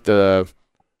take the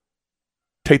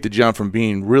jump from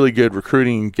being really good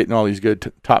recruiting, getting all these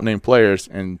good top-name players,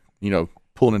 and,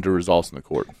 pulling into results in the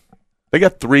court. They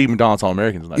got 3 McDonald's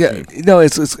All-Americans on that team.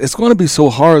 It's going to be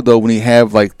so hard, though, when you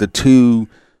have, like, the 2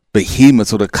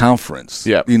 behemoths of the conference,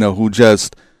 who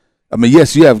just –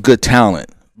 yes, you have good talent,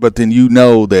 but then you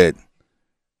know that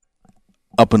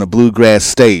up in a bluegrass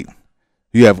state –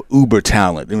 you have uber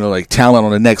talent, like talent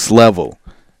on the next level.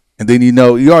 And then you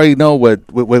already know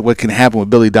what can happen with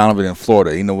Billy Donovan in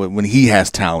Florida, when he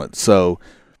has talent. So,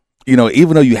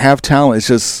 even though you have talent, it's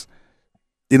just,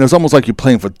 it's almost like you're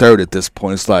playing for third at this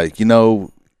point. It's like,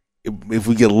 if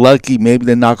we get lucky, maybe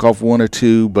they knock off 1 or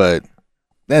 2, but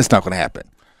that's not going to happen.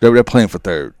 They're playing for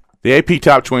third. The AP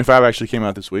Top 25 actually came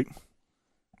out this week.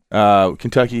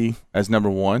 Kentucky as number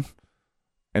 1.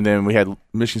 And then we had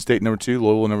Michigan State number 2,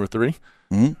 Louisville number 3.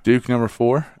 Duke number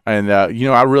 4, and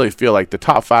I really feel like the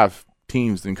top 5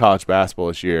 teams in college basketball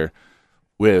this year,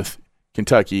 with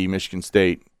Kentucky, Michigan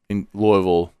State, and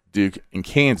Louisville, Duke, and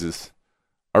Kansas,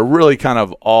 are really kind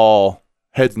of all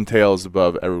heads and tails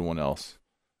above everyone else.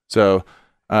 So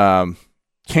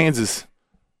Kansas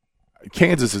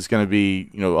is going to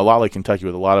be a lot like Kentucky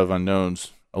with a lot of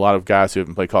unknowns, a lot of guys who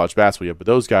haven't played college basketball yet, but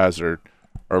those guys are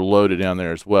loaded down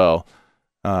there as well.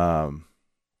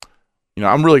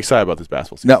 I'm really excited about this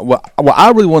basketball season. Now, what I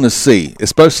really want to see,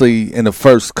 especially in the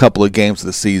first couple of games of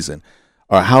the season,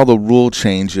 are how the rule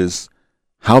changes,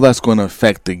 how that's going to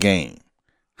affect the game,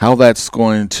 how that's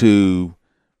going to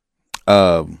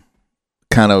is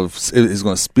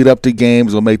going to speed up the game,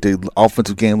 it's going to make the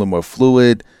offensive game a little more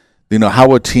fluid. How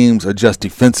will teams adjust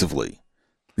defensively?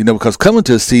 Because coming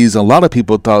to the season, a lot of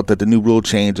people thought that the new rule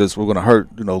changes were going to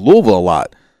hurt, Louisville a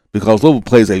lot. because Louisville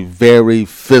plays a very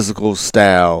physical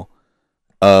style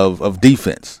of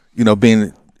defense.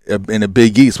 Being in the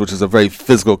Big East, which is a very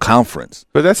physical conference.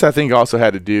 But that's, I think, also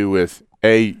had to do with,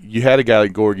 you had a guy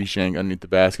like Gorgie Shank underneath the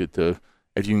basket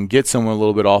if you can get someone a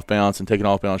little bit off balance and take an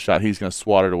off balance shot, he's going to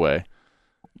swat it away.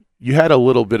 You had a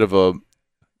little bit of a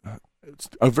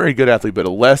very good athlete, but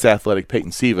a less athletic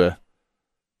Peyton Siva,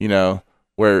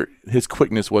 where his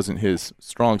quickness wasn't his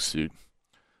strong suit.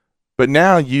 But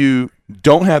now you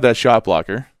don't have that shot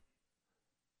blocker,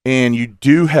 and you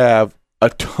do have a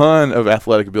ton of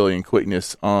athletic ability and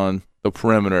quickness on the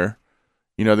perimeter.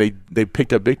 They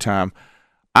picked up big time.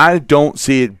 I don't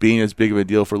see it being as big of a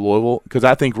deal for Louisville because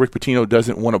I think Rick Pitino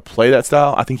doesn't want to play that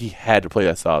style. I think he had to play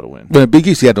that style to win. But in Big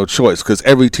East, you had no choice because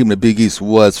every team in the Big East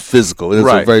was physical. It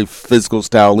was a very physical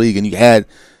style league, and you had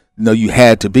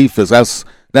to be physical.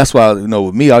 That's why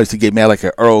with me, I used to get mad like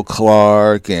at Earl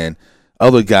Clark and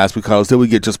other guys because they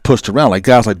would get just pushed around. Like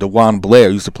guys like DeJuan Blair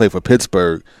used to play for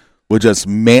Pittsburgh. Were just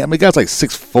guys like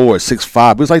 6'4",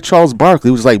 6'5". It was like Charles Barkley.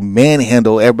 It was like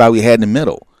manhandle everybody we had in the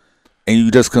middle, and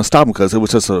you just couldn't stop him because it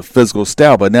was just a physical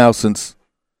style. But now since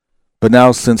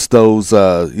those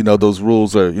those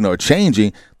rules are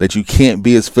changing, that you can't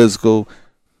be as physical,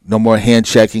 no more hand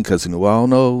checking because I don't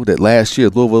know that last year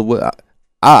Louisville.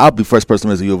 I'll be first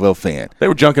person as a U of L fan. They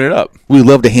were junking it up. We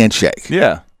love the hand check.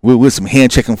 Yeah, we're some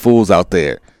hand checking fools out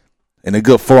there, and a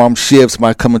good forearm shift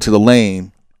might come into the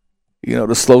lane.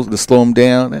 To slow them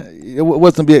down. It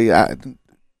wasn't big. It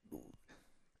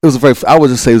was I would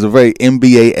just say it was a very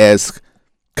NBA-esque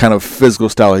kind of physical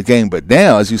style of game. But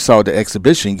now, as you saw the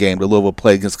exhibition game, the Louisville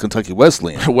play against Kentucky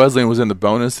Wesleyan. Wesleyan was in the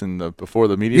bonus and before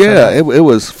the media. Yeah, it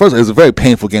was. First, it was a very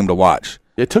painful game to watch.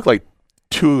 It took like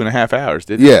 2.5 hours,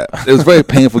 didn't it? Yeah, it was a very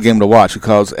painful game to watch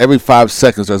because every 5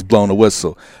 seconds there's blowing a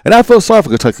whistle. And I feel sorry for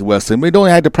Kentucky Wesleyan. They only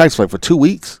had to practice for 2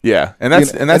 weeks. Yeah, and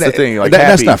that's the thing. Like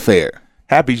that's not fair.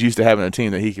 Happy's used to having a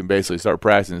team that he can basically start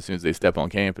practicing as soon as they step on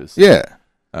campus. Yeah.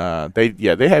 They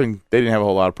didn't have a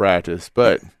whole lot of practice,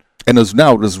 but and there's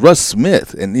Russ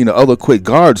Smith and other quick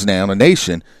guards now in the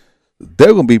nation.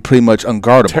 They're going to be pretty much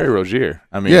unguardable. Terry Rozier.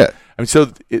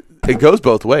 So it goes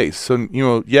both ways. So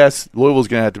yes, Louisville's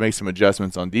going to have to make some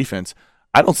adjustments on defense.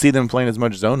 I don't see them playing as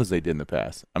much zone as they did in the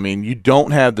past. You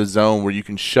don't have the zone where you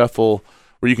can shuffle,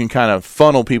 where you can kind of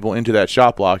funnel people into that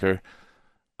shot blocker.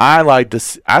 I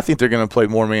think they're going to play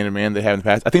more man-to-man than they have in the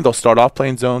past. I think they'll start off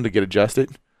playing zone to get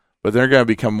adjusted, but they're going to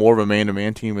become more of a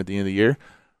man-to-man team at the end of the year.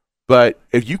 But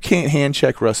if you can't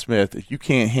hand-check Russ Smith, if you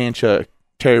can't hand-check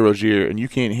Terry Rozier, and you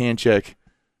can't hand-check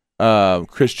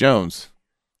Chris Jones,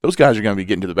 those guys are going to be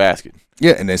getting to the basket.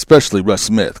 Yeah, and especially Russ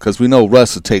Smith, because we know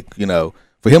Russ will take,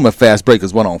 for him a fast break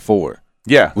is 1-on-4.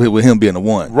 Yeah. With him being a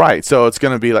 1. Right, so it's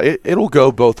going to be like it'll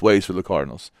go both ways for the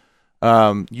Cardinals.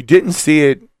 You didn't see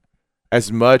it as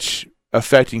much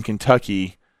affecting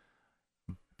Kentucky,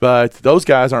 but those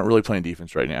guys aren't really playing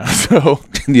defense right now. So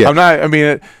yeah.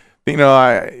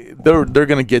 They're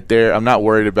going to get there. I'm not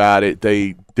worried about it.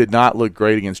 They did not look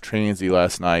great against Transy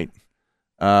last night.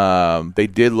 They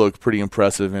did look pretty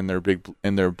impressive in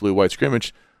their blue-white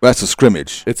scrimmage. That's a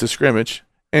scrimmage. It's a scrimmage,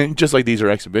 and just like these are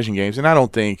exhibition games, and I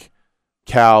don't think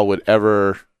Cal would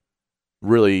ever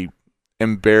really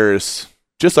embarrass.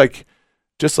 Just like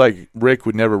Rick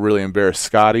would never really embarrass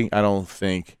Scotty, I don't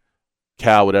think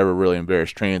Cal would ever really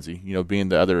embarrass Transy. Being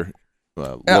the other.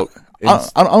 I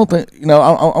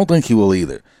don't think he will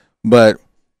either. But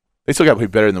they still got to play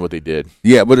better than what they did.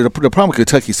 Yeah, but the problem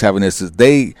Kentucky's having is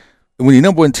when you're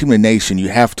number one team in the nation, you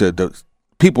have to.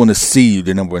 People want to see you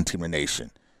the number one team in the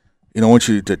nation. I want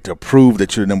you to prove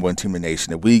that you're the number one team in the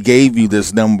nation. If we gave you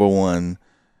this number one,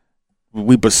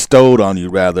 we bestowed on you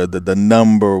rather the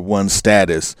number one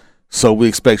status. So we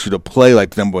expect you to play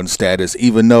like the number one status,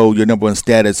 even though your number one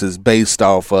status is based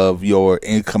off of your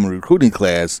incoming recruiting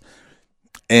class.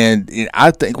 And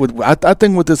I think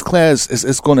with this class,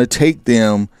 it's going to take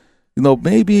them,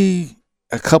 maybe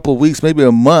a couple of weeks, maybe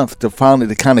a month to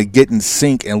finally kind of get in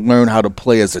sync and learn how to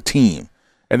play as a team.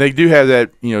 And they do have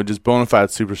that, just bona fide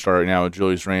superstar right now with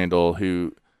Julius Randle,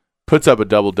 who puts up a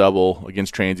double-double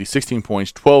against Transy, 16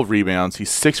 points, 12 rebounds.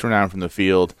 He's 6 for 9 from the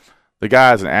field. The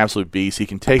guy is an absolute beast. He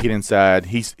can take it inside.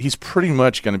 He's pretty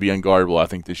much going to be unguardable, I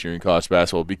think, this year in college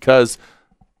basketball because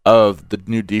of the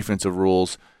new defensive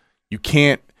rules. You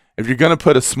can't – if you're going to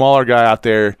put a smaller guy out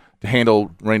there to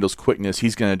handle Randall's quickness,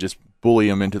 he's going to just bully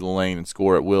him into the lane and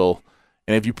score at will.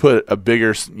 And if you put a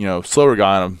bigger, slower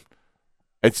guy on him,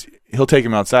 he'll take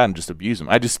him outside and just abuse him.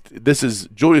 This is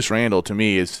Julius Randle to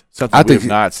me is something we have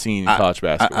not seen in college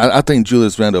basketball. I think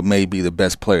Julius Randle may be the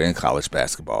best player in college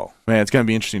basketball. Man, it's going to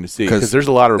be interesting to see because there's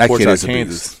a lot of reports out of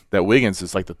Kansas that Wiggins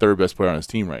is like the third best player on his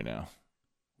team right now.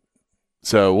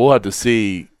 So we'll have to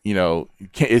see,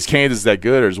 is Kansas that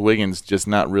good, or is Wiggins just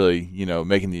not really,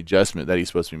 making the adjustment that he's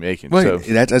supposed to be making? Well,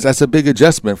 that's a big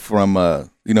adjustment from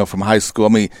high school. I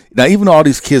mean, now even though all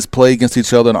these kids play against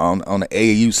each other on the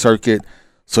AAU circuit,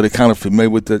 so they're kind of familiar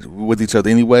with each other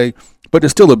anyway. But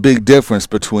there's still a big difference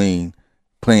between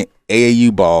playing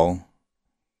AAU ball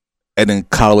and then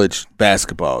college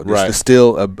basketball. There's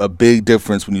still a big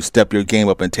difference when you step your game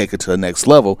up and take it to the next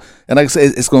level. And like I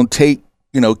said, it's going to take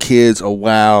kids a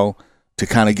while to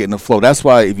kind of get in the flow. That's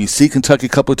why if you see Kentucky a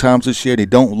couple of times this year, they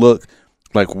don't look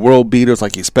like world beaters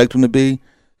like you expect them to be.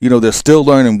 They're still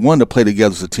learning, to play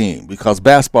together as a team, because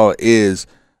basketball is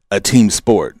a team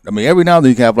sport. I mean, every now and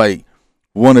then you can have like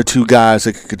one or two guys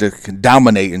that can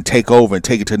dominate and take over and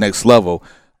take it to the next level,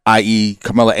 i.e.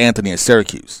 Carmelo Anthony at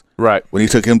Syracuse. Right. When he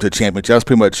took him to the championship, that was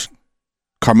pretty much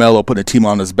Carmelo putting a team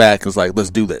on his back and was like, let's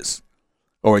do this.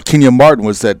 Or Kenyon Martin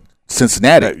was at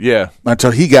Cincinnati.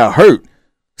 Until he got hurt.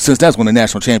 Cincinnati's won the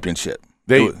national championship.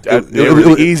 They were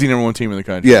the easy number one team in the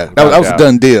country. Yeah, that was a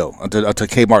done deal until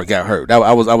Kmart got hurt. That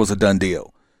was a done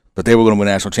deal. But they were going to win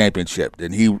the national championship.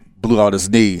 Then he blew out his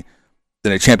knee.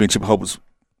 Then the championship hopes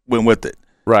went with it.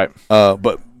 Right.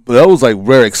 But those like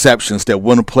rare exceptions that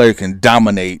one player can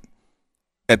dominate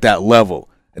at that level.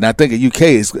 And I think at UK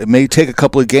it may take a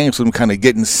couple of games for them to kind of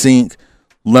get in sync,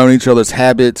 learn each other's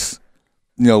habits,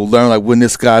 learn like when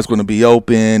this guy's going to be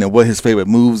open and what his favorite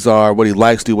moves are, what he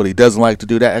likes to do, what he doesn't like to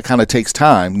do. That kind of takes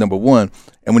time, number one.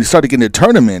 And when you start to get in the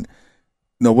tournament,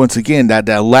 once again, that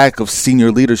lack of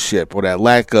senior leadership or that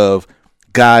lack of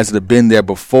guys that have been there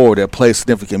before that play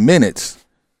significant minutes,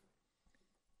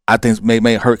 I think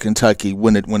may hurt Kentucky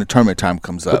when the tournament time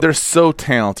comes up. But they're so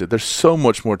talented. They're so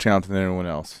much more talented than everyone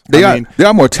else. They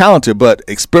are more talented, but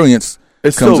experience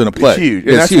comes into play. Huge.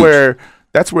 And that's huge.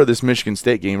 That's where this Michigan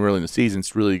State game early in the season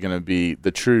is really going to be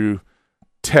the true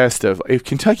test of if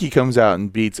Kentucky comes out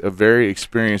and beats a very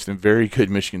experienced and very good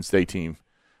Michigan State team,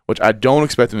 which I don't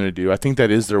expect them to do. I think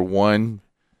that is their one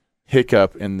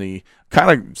hiccup in the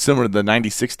kind of similar to the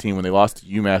 96 team when they lost to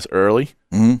UMass early,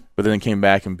 but then came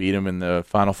back and beat them in the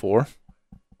Final Four.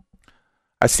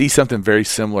 I see something very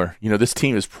similar. This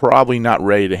team is probably not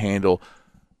ready to handle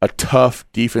a tough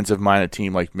defensive-minded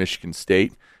team like Michigan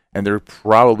State, and they're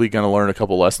probably going to learn a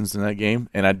couple lessons in that game,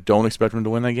 and I don't expect them to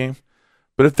win that game.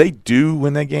 But if they do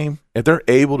win that game, if they're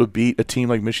able to beat a team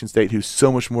like Michigan State who's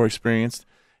so much more experienced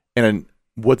and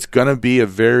what's going to be a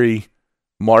very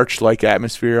March-like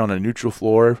atmosphere on a neutral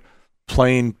floor,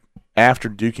 playing after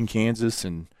Duke and Kansas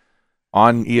and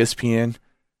on ESPN,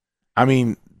 I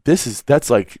mean, that's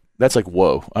like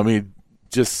whoa. I mean,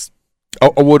 just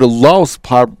would a loss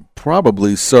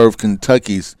probably serve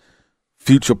Kentucky's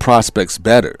future prospects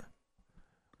better?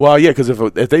 Well, yeah, because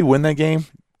if they win that game,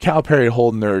 Calipari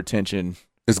holding their attention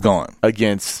is gone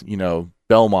against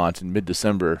Belmont in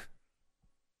mid-December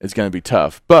is going to be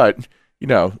tough. But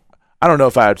I don't know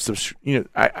if I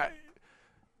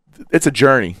it's a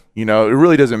journey. It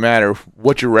really doesn't matter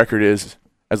what your record is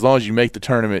as long as you make the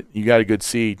tournament. You got a good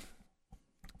seed,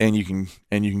 and you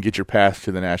can get your path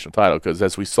to the national title. Because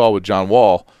as we saw with John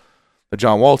Wall, the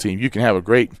John Wall team, you can have a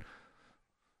great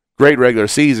regular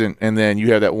season, and then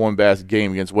you have that one bad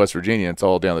game against West Virginia. And it's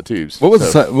all down the tubes. It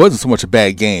wasn't so much a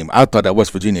bad game. I thought that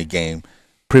West Virginia game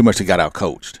pretty much got out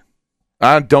coached.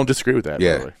 I don't disagree with that.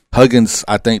 Yeah, really. Huggins,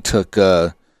 I think, took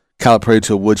Calipari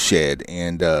to a woodshed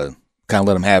and kind of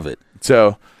let him have it.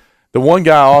 So the one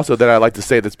guy also that I'd like to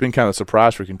say that's been kind of a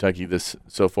surprise for Kentucky this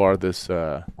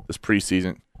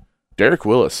preseason, Derek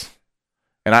Willis.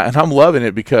 And I'm loving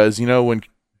it because, when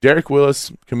Derek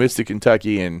Willis commits to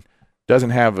Kentucky and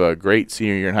doesn't have a great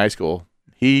senior year in high school,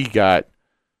 he got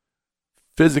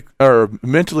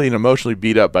mentally and emotionally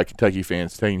beat up by Kentucky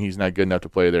fans saying he's not good enough to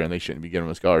play there and they shouldn't be giving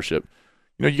him a scholarship.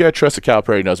 You got to trust that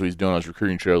Calipari knows what he's doing on his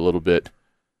recruiting trail a little bit.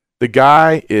 The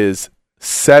guy is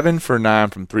 7 for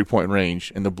 9 from three-point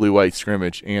range in the blue-white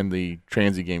scrimmage and the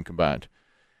transient game combined.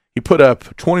 He put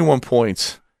up 21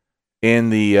 points in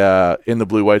the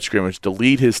blue-white scrimmage to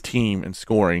lead his team in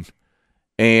scoring,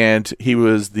 and he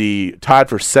was tied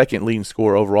for second leading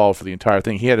scorer overall for the entire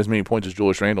thing. He had as many points as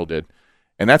Julius Randle did,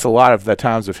 and that's a lot of the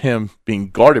times of him being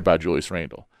guarded by Julius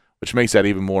Randle, which makes that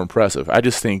even more impressive. I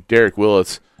just think Derek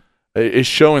Willis is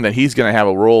showing that he's going to have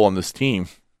a role on this team,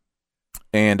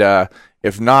 and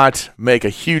if not make a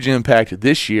huge impact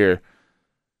this year,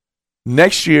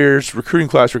 next year's recruiting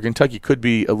class for Kentucky could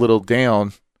be a little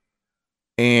down,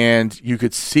 and you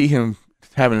could see him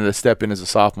having to step in as a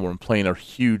sophomore and playing a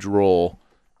huge role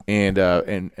and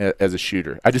as a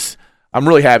shooter. I'm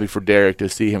really happy for Derek to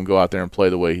see him go out there and play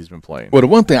the way he's been playing. Well, the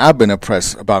one thing I've been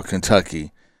impressed about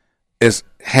Kentucky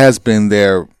has been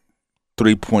their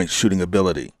three-point shooting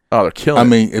ability. Oh, they're killing. I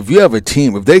mean, if you have a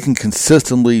team, if they can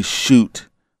consistently shoot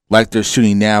like they're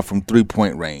shooting now from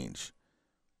 3-point range,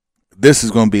 this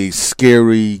is going to be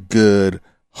scary, good,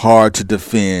 hard to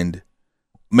defend,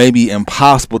 maybe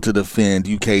impossible to defend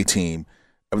UK team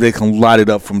if they can light it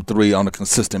up from 3 on a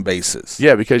consistent basis.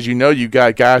 Yeah, because you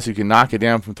got guys who can knock it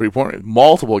down from 3-point,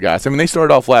 multiple guys. I mean, they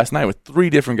started off last night with 3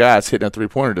 different guys hitting a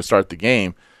 3-pointer to start the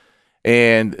game.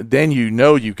 And then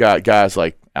you've got guys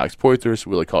like Alex Poitras,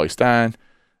 Willie Cauley-Stein,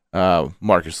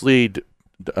 Marcus Lee,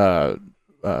 blanking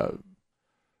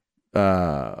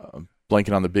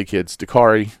on the big kids,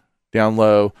 Dakari down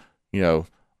low,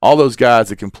 all those guys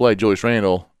that can play, Julius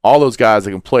Randle, all those guys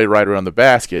that can play right around the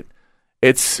basket.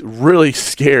 It's really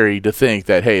scary to think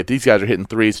that, hey, if these guys are hitting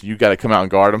threes, you got to come out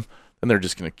and guard them, then they're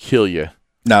just going to kill you.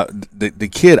 Now, the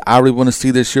kid I really want to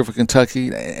see this year for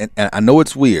Kentucky, and I know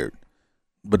it's weird,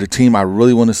 but the team I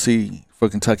really want to see for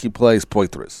Kentucky play is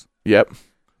Poitras. Yep.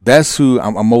 That's who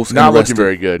I'm most not interested. Looking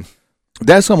very good.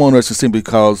 That's who I'm interested to see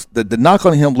because the knock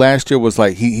on him last year was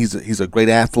like he's a great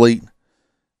athlete.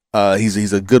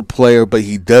 He's a good player, but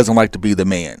he doesn't like to be the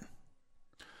man.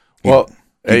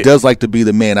 He does like to be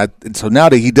the man. So now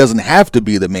that he doesn't have to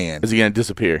be the man, is he going to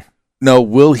disappear? No,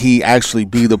 will he actually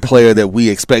be the player that we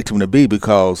expect him to be?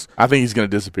 Because I think he's going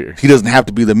to disappear. He doesn't have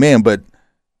to be the man, but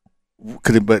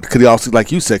could he also,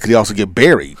 like you said, could he also get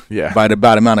buried by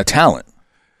the amount of talent?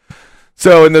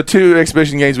 So in the 2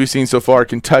 exhibition games we've seen so far,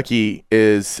 Kentucky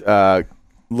is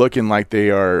looking like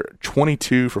they are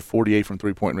 22 for 48 from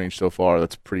 3-point range so far.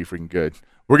 That's pretty freaking good.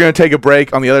 We're going to take a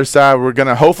break. On the other side, we're going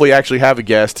to hopefully actually have a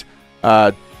guest.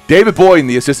 David Boyden,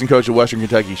 the assistant coach of Western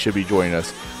Kentucky, should be joining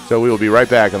us. So we will be right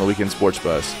back on the Weekend Sports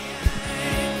Buzz.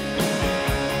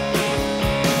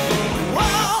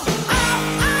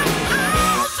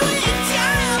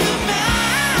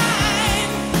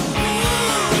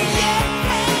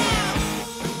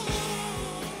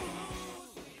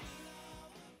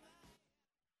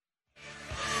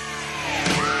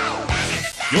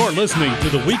 You're listening to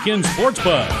the Weekend Sports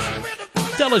Buzz.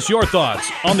 Tell us your thoughts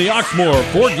on the Oxmoor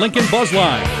Ford Lincoln Buzz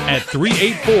Line at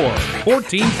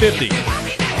 384-1450.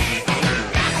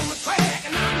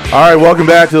 All right, welcome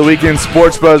back to the Weekend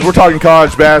Sports Buzz. We're talking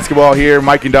college basketball here.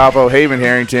 Mike Indafo, Haven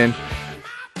Harrington.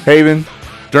 Haven,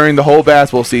 during the whole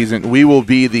basketball season, we will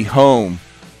be the home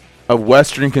of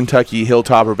Western Kentucky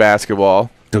Hilltopper basketball.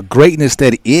 The greatness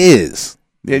that is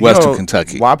Western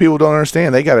Kentucky. A lot of people don't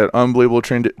understand. They got an unbelievable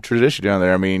tradition down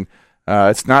there. I mean,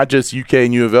 it's not just UK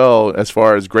and U of L as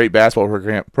far as great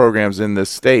basketball programs in this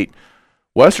state.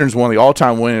 Western's one of the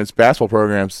all-time winningest basketball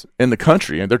programs in the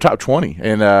country, and they're top 20.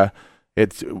 And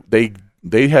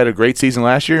they had a great season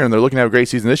last year, and they're looking to have a great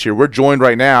season this year. We're joined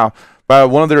right now by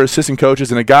one of their assistant coaches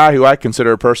and a guy who I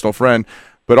consider a personal friend,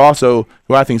 but also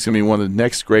who I think is going to be one of the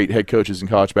next great head coaches in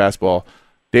college basketball.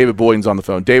 David Boyden's on the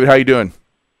phone. David, how you doing?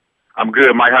 I'm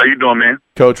good, Mike. How you doing, man?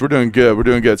 Coach, we're doing good. We're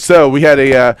doing good. So we had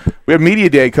media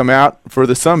day come out for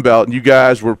the Sun Belt, and you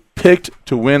guys were picked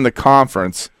to win the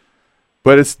conference.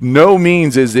 But it's no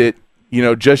means is it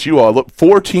just you all. Look,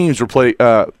 4 teams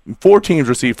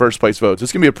received first place votes.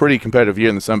 It's gonna be a pretty competitive year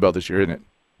in the Sun Belt this year, isn't it?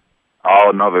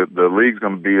 Oh no, the league's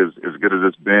gonna be as good as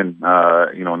it's been. In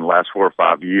the last 4 or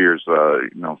 5 years.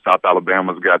 South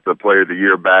Alabama's got the Player of the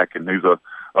Year back, and he's a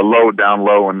low down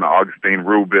low in Augustine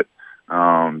Rubit.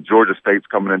 Georgia State's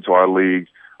coming into our league.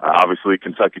 Obviously,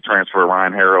 Kentucky transfer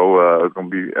Ryan Harrow is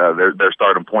going to be their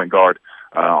starting point guard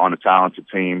on a talented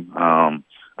team.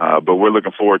 But we're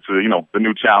looking forward to the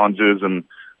new challenges, and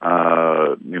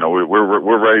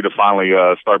we're ready to finally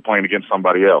start playing against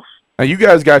somebody else. Now, you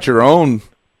guys got your own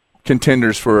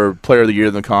contenders for Player of the Year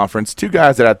in the conference. 2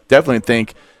 guys that I definitely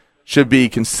think should be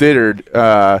considered.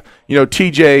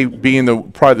 TJ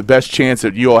being probably the best chance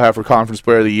that you all have for Conference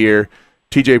Player of the Year.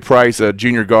 TJ Price, a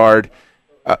junior guard,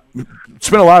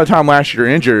 spent a lot of time last year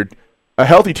injured. A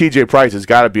healthy TJ Price has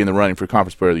got to be in the running for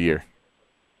Conference Player of the Year.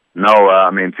 No,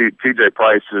 TJ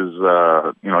Price is,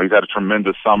 he's had a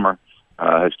tremendous summer,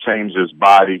 has changed his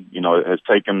body, has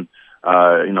taken,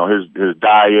 his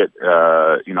diet,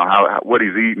 what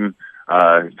he's eating,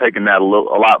 he's taken that a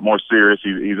lot more serious.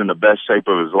 He's in the best shape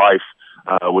of his life,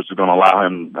 which is going to allow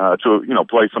him to,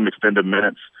 play some extended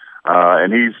minutes.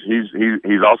 And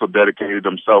he's also dedicated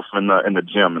himself in the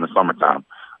gym in the summertime,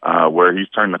 where he's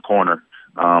turned the corner,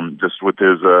 just with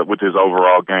his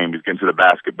overall game. He's getting to the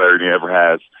basket better than he ever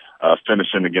has,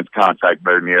 finishing against contact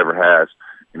better than he ever has.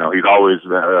 He's always,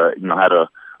 had a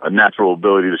natural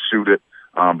ability to shoot it.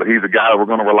 But he's a guy that we're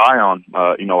going to rely on,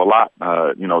 a lot,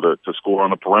 to score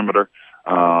on the perimeter.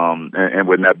 And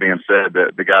with that being said,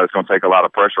 the guy that's going to take a lot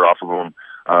of pressure off of him,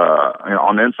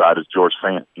 on the inside is George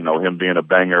Fant. Him being a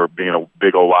banger, being a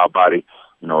big old wild body,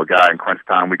 a guy in crunch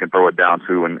time we can throw it down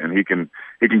to, and he can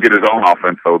get his own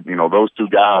offense. So, those two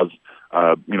guys,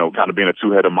 kind of being a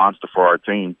two-headed monster for our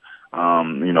team.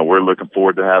 We're looking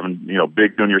forward to having,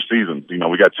 big junior seasons.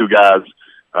 We got two guys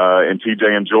in TJ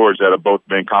and George that have both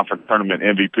been conference tournament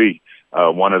MVP.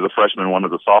 One as a freshman, one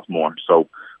as a sophomore. So,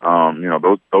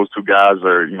 those two guys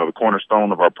are, the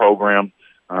cornerstone of our program.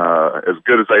 As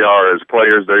good as they are as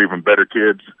players, they're even better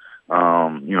kids.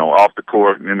 Off the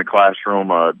court and in the classroom,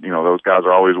 those guys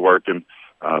are always working.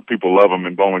 People love them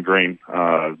in Bowling Green.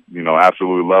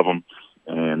 Absolutely love them.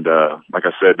 And like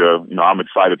I said, I'm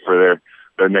excited for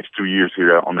their next 2 years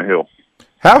here on the Hill.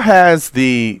 How has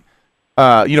the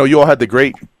you all had the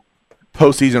great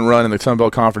postseason run in the Sun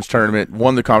Belt Conference tournament,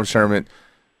 won the conference tournament.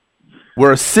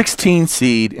 We're a 16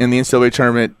 seed in the NCAA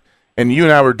tournament, and you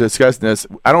and I were discussing this.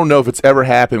 I don't know if it's ever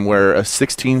happened where a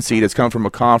 16 seed has come from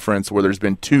a conference where there's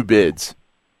been two bids,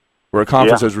 where a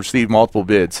conference has received multiple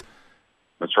bids.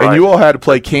 That's right. And you all had to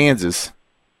play Kansas.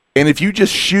 And if you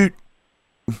just shoot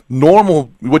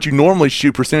what you normally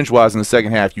shoot percentage-wise in the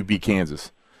second half, you beat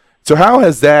Kansas. So how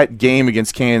has that game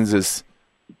against Kansas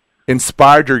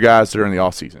inspired your guys during the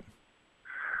offseason?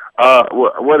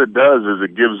 What it does is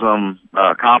it gives them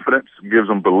confidence, gives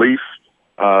them belief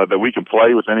that we can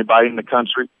play with anybody in the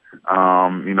country.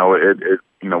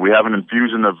 We have an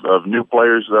infusion of new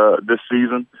players this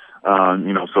season.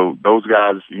 So those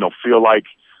guys, feel like,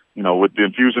 with the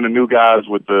infusion of new guys,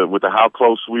 with the how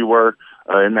close we were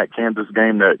in that Kansas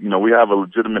game, that we have a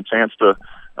legitimate chance to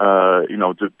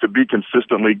be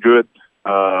consistently good.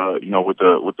 With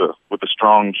the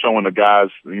strong showing of guys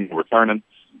returning.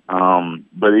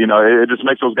 But it just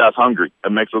makes those guys hungry.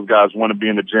 It makes those guys want to be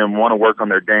in the gym, want to work on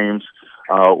their games,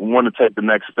 want to take the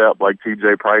next step like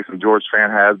TJ Price and George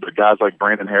Fan has. But guys like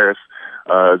Brandon Harris,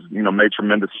 made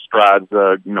tremendous strides.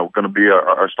 Going to be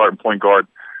our starting point guard.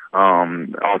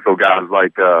 Also guys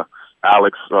like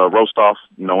Alex Rostov.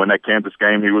 In that Kansas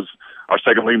game, he was our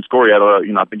second leading scorer. He had,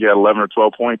 I think he had 11 or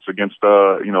 12 points against,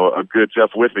 a good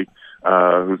Jeff Whitby,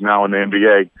 who's now in the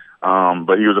NBA.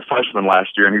 But he was a freshman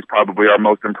last year, and he's probably our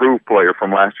most improved player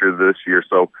from last year to this year.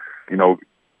 So,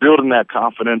 building that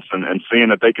confidence and seeing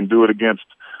that they can do it against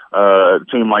a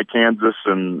team like Kansas,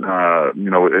 and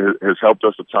it has helped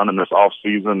us a ton in this off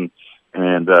season.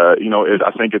 And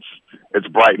I think it's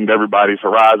brightened everybody's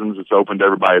horizons. It's opened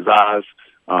everybody's eyes.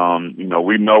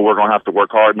 We know we're going to have to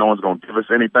work hard. No one's going to give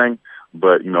us anything.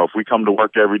 But, if we come to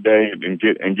work every day and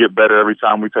get better every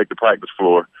time we take the practice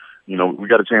floor, we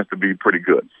got a chance to be pretty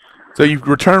good. So you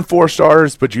return 4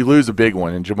 starters, but you lose a big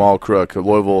one in Jamal Crook, a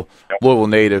Louisville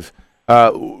native.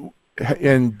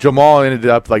 And Jamal ended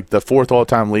up like the 4th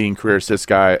all-time leading career assist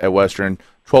guy at Western,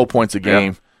 12 points a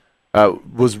game.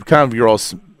 Was kind of your all,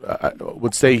 I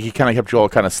would say he kind of kept you all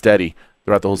kind of steady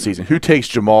throughout the whole season. Who takes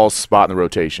Jamal's spot in the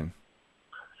rotation?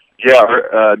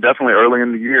 Yeah, definitely early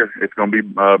in the year, it's going to be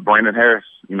Brandon Harris.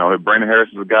 Brandon Harris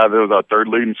is a guy that was our 3rd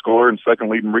leading scorer and 2nd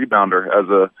leading rebounder as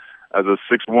a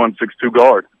 6'1", 6'2"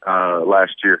 guard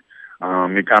last year.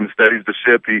 He kind of steadies the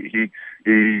ship. He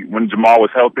when Jamal was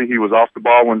healthy, he was off the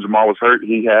ball. When Jamal was hurt,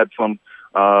 he had some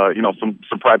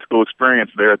practical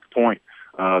experience there at the point.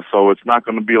 So it's not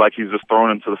going to be like he's just thrown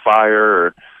into the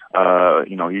fire. Or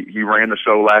he ran the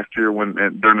show last year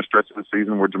during the stretch of the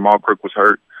season where Jamal Crook was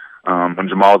hurt. When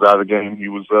Jamal was out of the game, he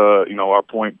was our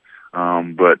point.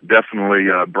 But definitely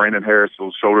Brandon Harris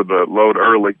will shoulder the load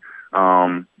early. There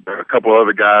are a couple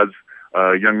other guys.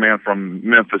 A young man from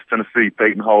Memphis, Tennessee,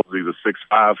 Peyton Halsey, the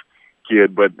 6'5"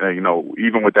 kid, but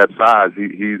even with that size,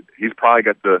 he's probably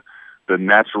got the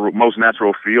most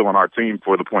natural feel on our team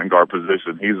for the point guard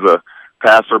position. He's a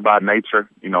passer by nature.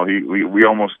 We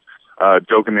almost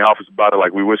joke in the office about it,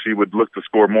 like we wish he would look to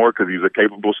score more because he's a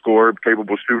capable scorer,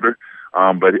 capable shooter.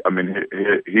 But I mean,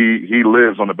 he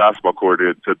lives on the basketball court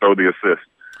to throw the assist.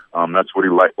 That's what he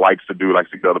likes to do.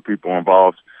 Likes to get other people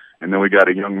involved. And then we got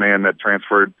a young man that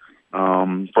transferred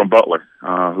from Butler,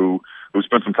 who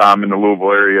spent some time in the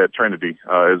Louisville area at Trinity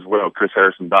as well, Chris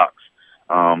Harrison Docks.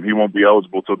 He won't be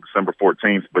eligible till December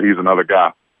 14th, but he's another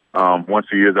guy. Once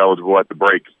he is eligible at the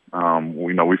break,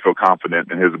 we feel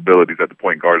confident in his abilities at the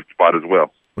point guard spot as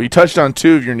well. Well, you touched on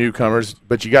 2 of your newcomers,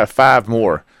 but you got 5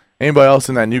 more. Anybody else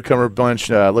in that newcomer bunch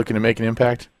looking to make an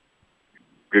impact?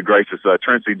 Good gracious,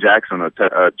 Tracy Jackson,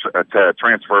 a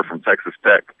transfer from Texas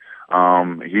Tech.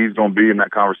 He's going to be in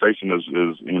that conversation as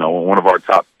one of our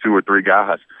top 2 or 3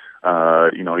 guys.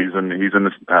 He's in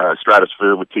the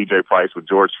stratosphere with TJ Price, with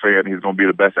George Fenn. He's going to be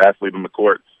the best athlete on the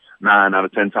court 9 out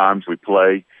of 10 times we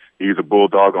play. He's a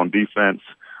bulldog on defense.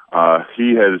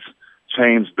 He has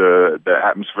changed the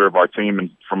atmosphere of our team and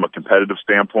from a competitive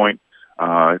standpoint.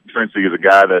 Trincy is a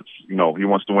guy that's, he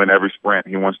wants to win every sprint.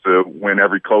 He wants to win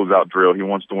every closeout drill. He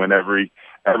wants to win every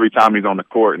time he's on the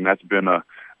court, and that's been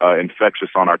infectious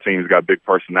on our team. He's got a big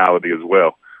personality as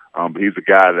well. But he's a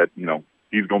guy that,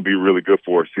 he's going to be really good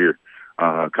for us here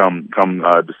come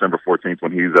December 14th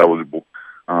when he's eligible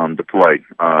to play.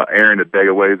 Aaron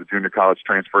Adeoye is a junior college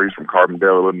transfer. He's from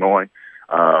Carbondale, Illinois.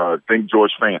 Think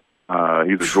George Fant.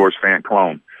 He's a George Fant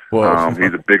clone.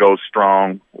 He's a big old,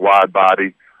 strong, wide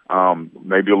body,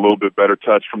 maybe a little bit better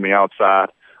touch from the outside.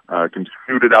 Can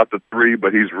shoot it out the three,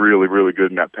 but he's really, really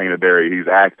good in that painted area. He's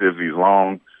active. He's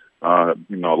long.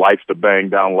 Likes to bang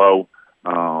down low.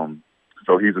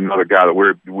 So he's another guy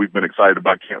that we've been excited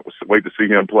about. Can't wait to see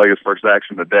him play his first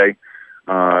action today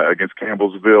against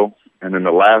Campbellsville. And then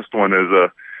the last one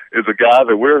is a guy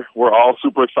that we're all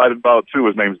super excited about too.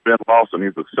 His name's Ben Lawson.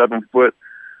 He's a 7-foot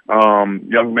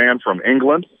young man from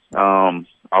England.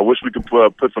 I wish we could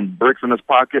put some bricks in his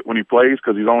pocket when he plays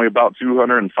because he's only about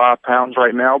 205 pounds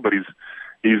right now. But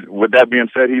he's with that being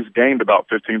said, he's gained about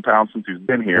 15 pounds since he's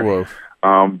been here.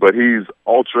 But he's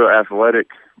ultra athletic.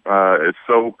 It's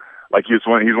so like he's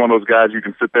one of those guys you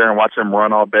can sit there and watch him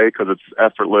run all day because it's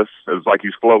effortless. It's like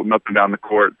he's floating up and down the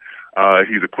court.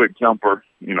 He's a quick jumper.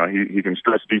 He can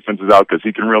stretch defenses out because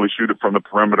he can really shoot it from the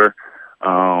perimeter.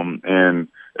 And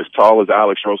as tall as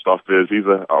Alex Rostoff is, he's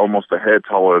almost a head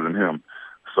taller than him.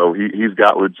 So he's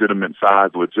got legitimate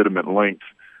size, legitimate length.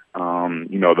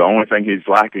 The only thing he's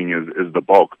lacking is the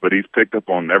bulk, but he's picked up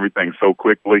on everything so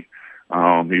quickly.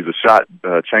 He's a shot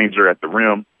changer at the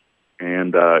rim.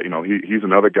 And, he's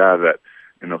another guy that,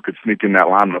 could sneak in that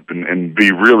lineup and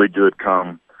be really good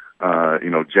come,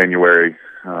 January,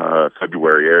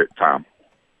 February time.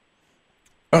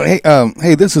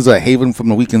 Hey, this is Haven from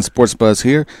the Weekend Sports Buzz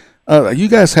here. You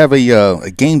guys have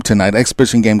a game tonight,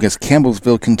 exhibition game against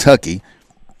Campbellsville, Kentucky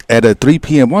at 3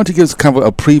 p.m. Why don't you give us kind of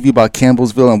a preview about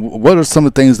Campbellsville and what are some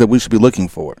of the things that we should be looking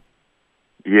for?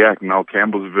 Yeah,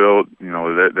 Campbellsville,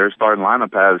 their starting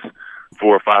lineup has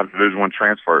 4 or 5 Division I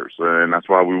transfers, and that's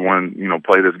why we want to,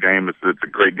 play this game. It's a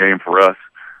great game for us,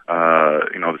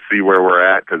 to see where we're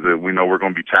at because we know we're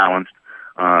going to be challenged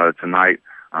tonight.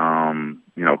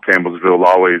 Campbellsville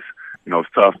always, it's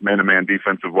tough man-to-man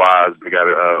defensive-wise. They got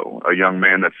a young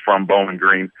man that's from Bowling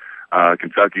Green,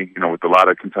 Kentucky, with a lot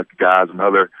of Kentucky guys.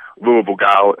 Another Louisville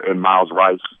guy in Miles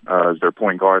Rice is their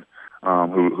point guard,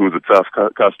 who's a tough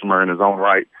customer in his own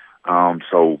right.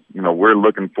 So we're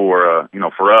looking for,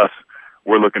 for us,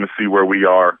 we're looking to see where we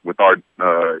are with our,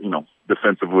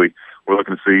 defensively. We're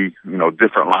looking to see,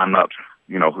 different lineups,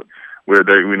 where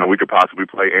they, we could possibly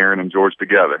play Aaron and George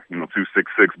together. 2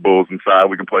 6'6" Bulls inside.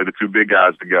 We can play the 2 big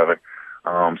guys together.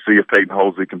 See if Peyton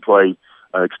Holsey can play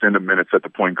extended minutes at the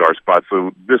point guard spot.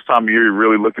 So this time of year, you're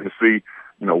really looking to see,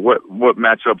 what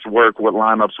matchups work, what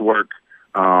lineups work.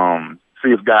 See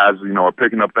if guys, are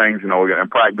picking up things, in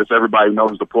practice. Everybody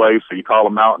knows the play, so you call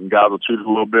them out and guys will shoot it a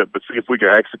little bit. But see if we can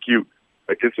execute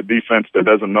against a defense that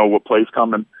doesn't know what play's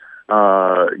coming,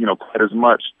 quite as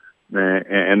much.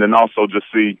 And then also just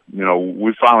see,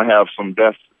 we finally have some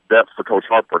depth for Coach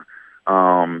Harper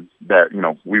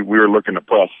that, we were looking to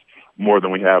press more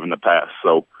than we have in the past.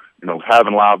 So,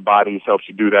 having live bodies helps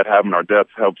you do that. Having our depth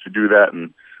helps you do that.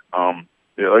 And,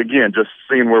 again, just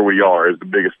seeing where we are is the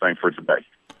biggest thing for today.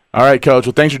 All right, Coach.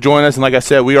 Well, thanks for joining us. And like I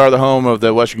said, we are the home of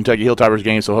the Western Kentucky Hilltoppers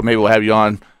game, so maybe we'll have you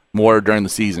on more during the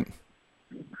season.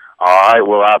 All right.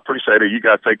 Well, I appreciate it. You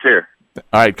guys take care.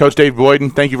 All right, Coach Dave Boyden,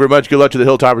 thank you very much. Good luck to the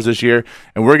Hilltoppers this year.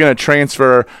 And we're going to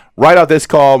transfer right out this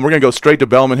call, and we're going to go straight to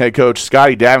Bellman head coach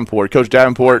Scotty Davenport. Coach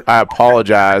Davenport, I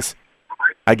apologize.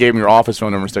 I gave him your office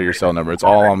phone number instead of your cell number. It's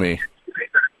all on me.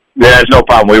 Yeah, it's no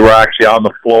problem. We were actually on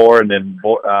the floor, and then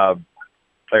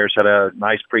players had a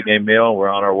nice pregame meal, and we're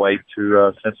on our way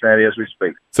to Cincinnati as we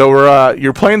speak. So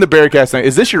you're playing the Bearcats tonight.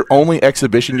 Is this your only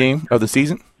exhibition game of the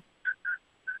season?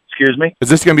 Excuse me? Is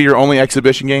this going to be your only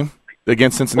exhibition game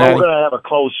against Cincinnati? Well, we're going to have a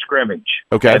closed scrimmage.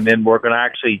 Okay. And then we're going to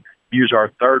actually use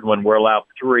our third one. We're allowed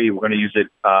 3. We're going to use it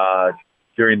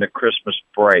during the Christmas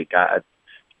break.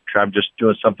 I'm just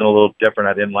doing something a little different.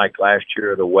 I didn't like last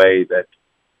year the way that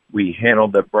we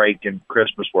handled the break in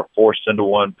Christmas. We're forced into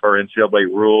one per NCAA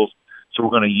rules. So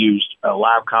we're going to use a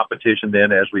live competition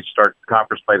then as we start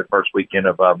conference play the first weekend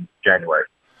of January.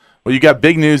 Well, you got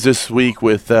big news this week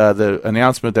with the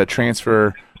announcement that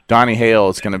transfer Donnie Hale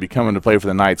is going to be coming to play for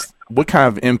the Knights. What kind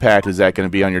of impact is that going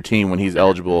to be on your team when he's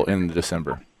eligible in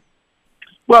December?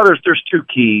 Well, there's 2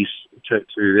 keys to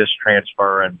this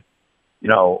transfer, and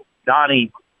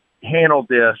Donnie handled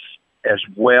this as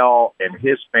well, and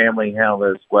his family handled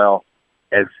it as well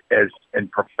as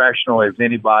and professional as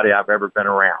anybody I've ever been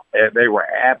around. They were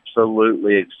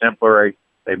absolutely exemplary.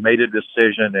 They made a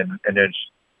decision and it's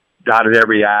dotted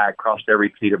every I, crossed every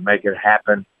T to make it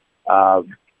happen.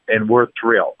 And we're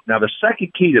thrilled. Now, the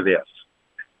second key to this,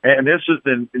 and this has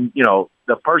been,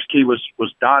 the first key was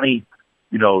Donnie,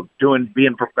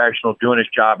 being professional, doing his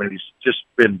job, and he's just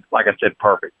been, like I said,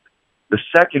 perfect. The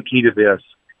second key to this,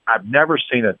 I've never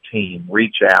seen a team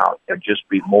reach out and just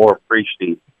be more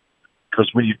appreciative, because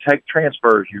when you take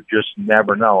transfers, you just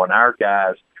never know. And our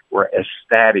guys were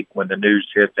ecstatic when the news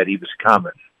hit that he was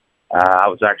coming. I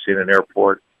was actually in an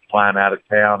airport flying out of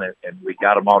town, and we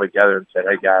got them all together and said,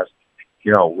 hey, guys,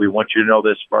 we want you to know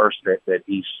this first, that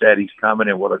he said he's coming,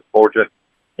 and we'll look forward to it.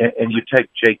 And you take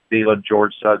Jake Thielen,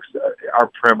 George Suggs,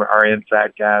 our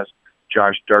inside guys,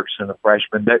 Josh Dirksen, the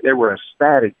freshman, they were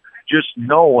ecstatic just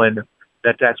knowing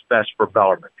that that's best for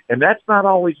Bellarmine. And that's not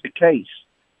always the case.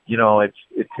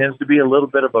 It tends to be a little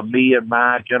bit of a me and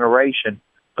my generation,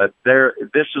 but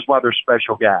this is why they're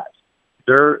special guys.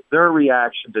 Their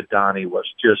reaction to Donnie was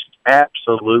just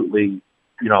absolutely,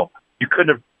 you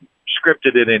couldn't have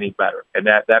scripted it any better. And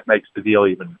that makes the deal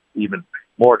even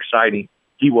more exciting.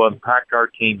 He will impact our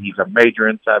team. He's a major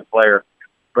inside player,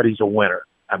 but he's a winner.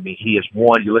 I mean, he has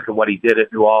won. You look at what he did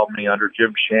at New Albany under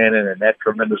Jim Shannon and that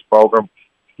tremendous program.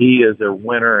 He is a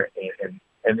winner, and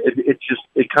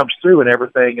it comes through in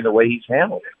everything in the way he's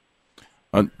handled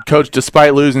it. Coach,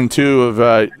 despite losing two of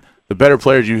the better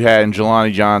players you had in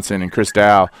Jelani Johnson and Chris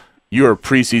Dow, you are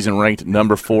preseason ranked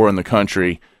number 4 in the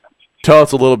country. Tell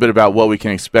us a little bit about what we can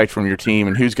expect from your team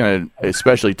and who's going to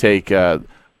especially take the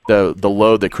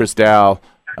load that Chris Dow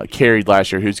carried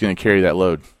last year. Who's going to carry that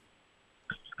load?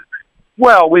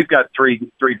 Well, we've got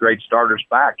three great starters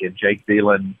back in Jake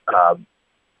Thielen,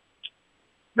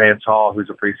 Vance Hall, who's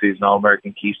a preseason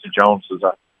All-American. Keiston Jones is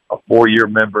a 4-year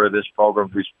member of this program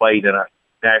who's played in a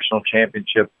national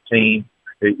championship team.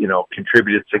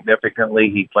 Contributed significantly.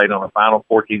 He played on the Final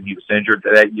Four team. He was injured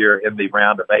that year in the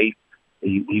round of 8.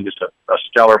 He was a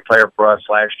stellar player for us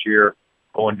last year,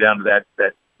 going down to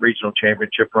that regional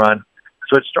championship run.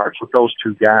 So it starts with those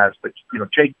two guys. But,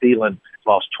 Jake Thielen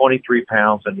lost 23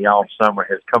 pounds in the all-summer,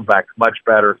 has come back much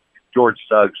better. George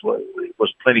Suggs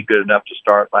was plenty good enough to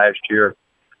start last year.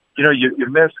 You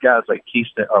miss guys like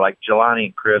Keiston or like Jelani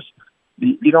and Chris.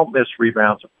 You don't miss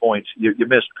rebounds and points. You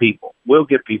miss people. We'll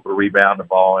get people to rebound the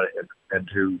ball and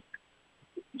to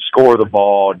score the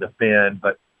ball and defend.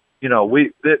 But,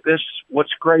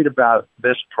 what's great about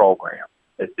this program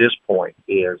at this point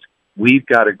is we've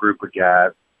got a group of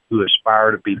guys who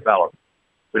aspire to be Bellarmine.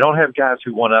 We don't have guys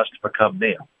who want us to become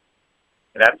them.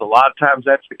 And that's a lot of times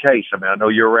that's the case. I mean, I know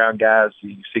you're around guys,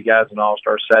 you see guys in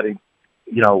all-star setting.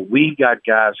 We got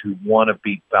guys who want to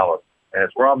be Bellarmine. And as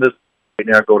we're on this right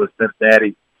now, go to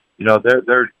Cincinnati,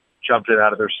 they're jumping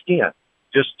out of their skin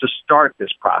just to start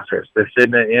this process. This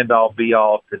isn't an end-all,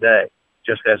 be-all today,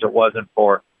 just as it wasn't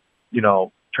for,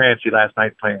 Transy last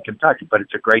night playing Kentucky. But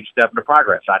it's a great step into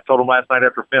progress. I told him last night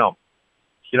after film,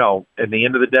 at the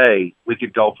end of the day, we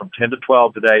could go from 10 to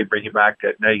 12 today, bring you back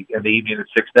in the evening at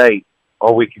 6 to 8,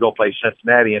 or we could go play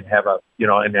Cincinnati and have an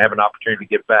opportunity to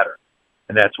get better.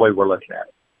 And that's the way we're looking at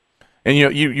it. And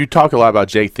you talk a lot about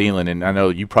Jake Thielen, and I know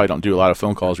you probably don't do a lot of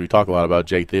phone calls where you talk a lot about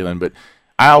Jake Thielen, but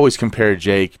I always compare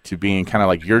Jake to being kind of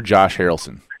like your Josh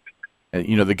Harrelson.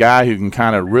 The guy who can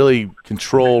kind of really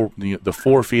control the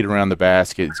 4 feet around the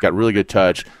basket. He's got really good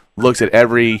touch, looks at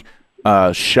every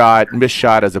missed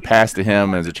shot as a pass to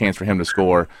him, as a chance for him to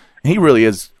score. And he really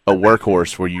is a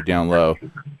workhorse for you down low.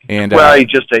 And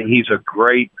he's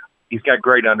got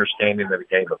great understanding of the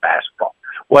game of basketball.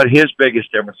 What his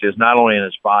biggest difference is, not only in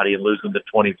his body and losing the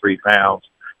 23 pounds,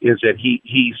 is that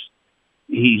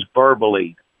he's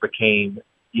verbally became,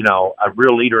 a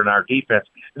real leader in our defense.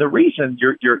 And the reason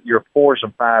your 4s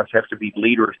and 5s have to be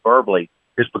leaders verbally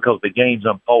is because the game's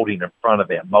unfolding in front of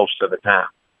them most of the time.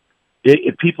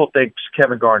 If people think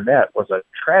Kevin Garnett was a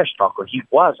trash talker, he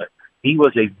wasn't. He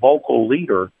was a vocal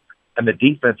leader in the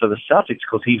defense of the Celtics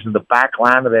because he's in the back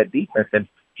line of that defense, and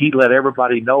he let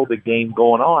everybody know the game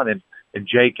going on. And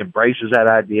Jake embraces that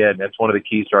idea, and that's one of the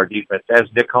keys to our defense.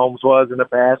 As Nick Holmes was in the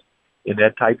past in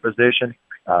that type position,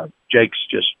 Jake's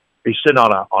he's sitting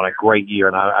on a great year,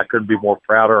 and I couldn't be more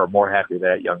prouder or more happy with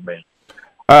that young man.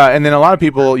 And then a lot of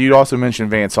people, you also mentioned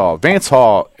Vance Hall. Vance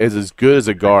Hall is as good as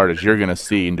a guard as you're going to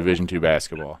see in Division II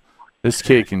basketball. This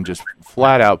kid can just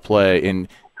flat out play, and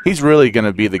he's really going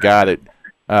to be the guy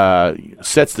that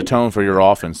sets the tone for your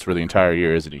offense for the entire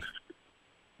year, isn't he?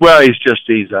 Well, he's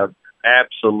a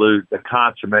the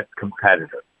consummate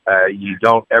competitor. You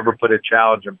don't ever put a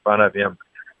challenge in front of him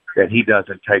that he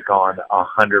doesn't take on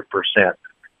 100%.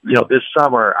 This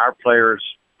summer, our players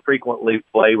frequently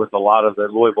play with a lot of the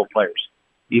Louisville players,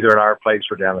 either at our place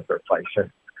or down at their place.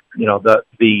 And the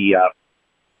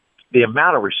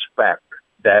amount of respect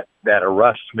that a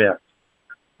Russ Smith,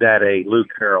 that a Luke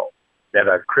Harrell, that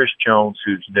a Chris Jones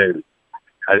who's new,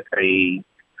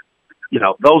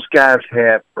 those guys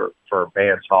have for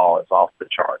Vance Hall is off the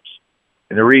charts.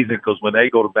 And the reason, because when they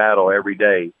go to battle every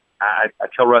day, I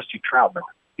tell Rusty Troutman,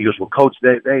 he goes, well, Coach,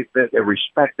 the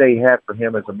respect they have for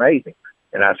him is amazing.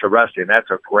 And I said, Rusty, and that's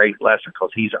a great lesson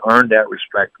because he's earned that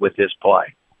respect with his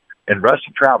play. And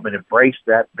Rusty Troutman embraced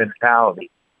that mentality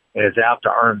and is out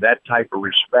to earn that type of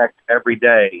respect every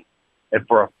day. And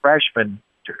for a freshman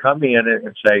to come in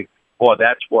and say, boy,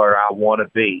 that's where I want to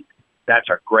be, that's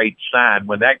a great sign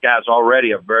when that guy's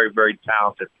already a very, very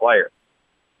talented player.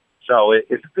 So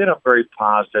it's been a very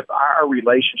positive. Our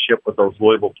relationship with those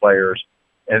Louisville players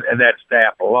and that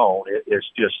staff alone is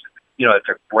just, it's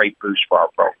a great boost for our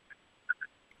program.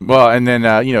 Well, and then,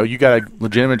 you got a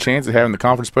legitimate chance of having the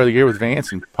Conference Player of the Year with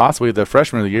Vance and possibly the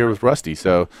Freshman of the Year with Rusty.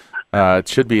 So it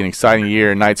should be an exciting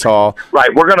year in Knights Hall. Right.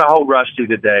 We're going to hold Rusty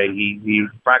today. He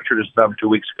fractured his thumb 2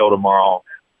 weeks ago tomorrow.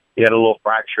 He had a little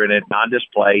fracture in it,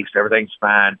 non-displaced. Everything's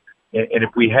fine. And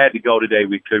if we had to go today,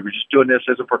 we could. We're just doing this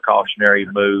as a precautionary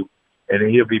move, and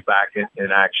he'll be back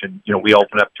in action. We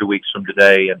open up 2 weeks from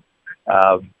today, and,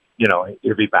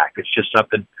 he'll be back. It's just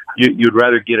something you'd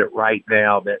rather get it right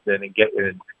now than get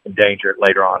endanger it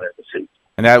later on in the season.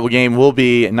 And that game will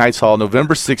be at Knights Hall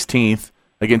November 16th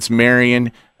against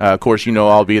Marion. Of course,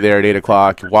 I'll be there at 8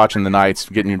 o'clock watching the Knights,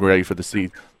 getting ready for the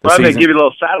season. Well, I'm going to give you a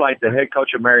little satellite. The head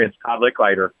coach of Marion's Todd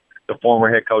Licklider, the former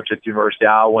head coach at the University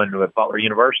of Iowa and at Butler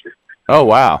University. Oh,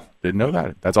 wow. Didn't know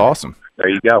that. That's awesome. There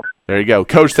you go. There you go.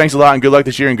 Coach, thanks a lot, and good luck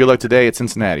this year, and good luck today at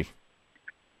Cincinnati.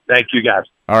 Thank you, guys.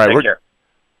 All right. Take care.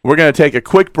 We're going to take a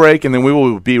quick break, and then we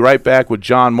will be right back with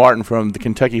John Martin from the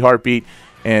Kentucky Heartbeat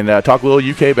and talk a little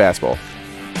UK basketball.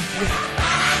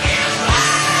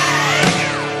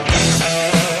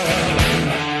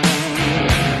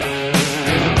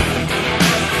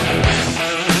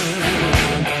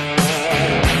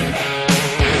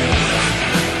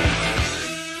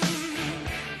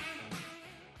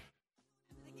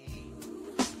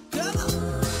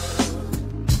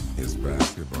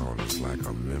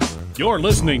 You're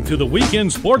listening to the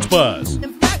Weekend Sports Buzz.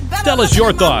 Tell us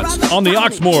your thoughts on the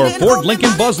Oxmoor Ford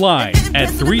Lincoln Buzz Line at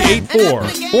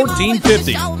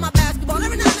 384-1450.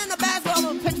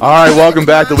 All right, welcome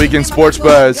back to Weekend Sports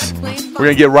Buzz. We're going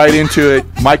to get right into it.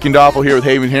 Mike Gandolfo here with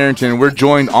Haven Harrington. We're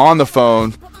joined on the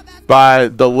phone by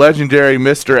the legendary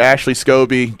Mr. Ashley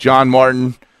Scobie, John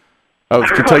Martin of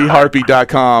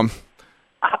KentuckyHeartbeat.com.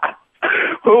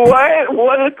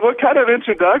 What kind of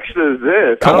introduction is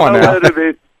this? Come on now.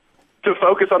 To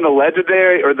focus on the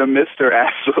legendary or the Mr.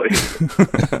 Ashley?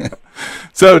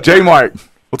 So, J-Mart,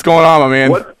 what's going on, my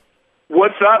man?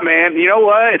 What's up, man? You know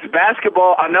what? It's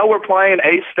basketball. I know we're playing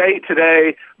A-State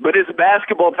today, but it's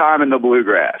basketball time in the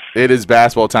Bluegrass. It is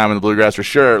basketball time in the Bluegrass for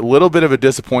sure. A little bit of a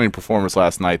disappointing performance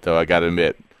last night, though, I got to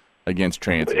admit, against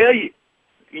Transy.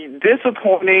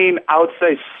 Disappointing, I would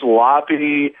say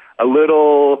sloppy, a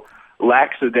little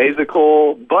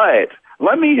lackadaisical, but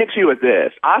let me hit you with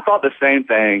this. I thought the same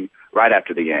thing right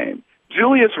after the game.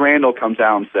 Julius Randle comes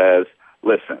out and says,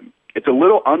 listen, it's a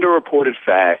little underreported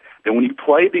fact that when you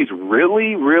play these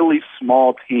really, really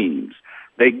small teams,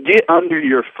 they get under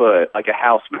your foot like a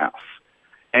house mouse.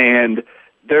 And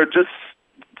they're just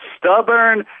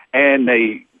stubborn, and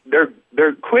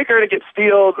they're quicker to get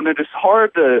steals, and they're just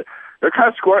they're kind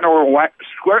of squirting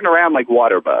around like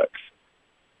water bugs.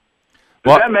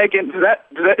 Does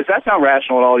that sound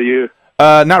rational at all to you?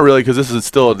 Not really, because this is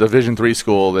still a Division III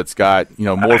school that's got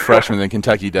more freshmen than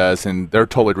Kentucky does, and they're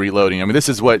totally reloading. I mean, this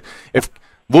is what if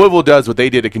Louisville does what they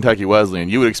did to Kentucky Wesleyan,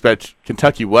 you would expect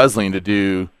Kentucky Wesleyan to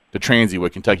do to Transy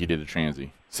what Kentucky did to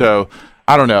Transy. So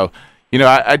I don't know.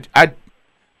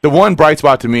 The one bright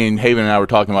spot to me, and Haven and I were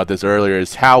talking about this earlier,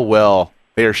 is how well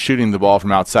they are shooting the ball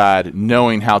from outside,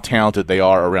 knowing how talented they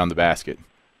are around the basket,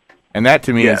 and that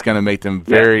to me is going to make them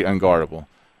very unguardable.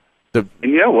 And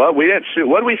you know what? We didn't shoot.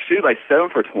 What did we shoot? Like 7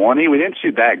 for 20. We didn't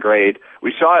shoot that great.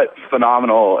 We shot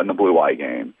phenomenal in the blue-white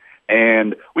game,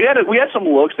 and we had some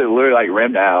looks that literally like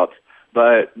rimmed out.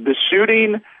 But the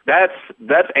shooting, that's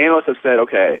analysts have said,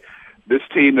 okay, this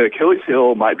team, the Achilles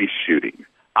heel, might be shooting.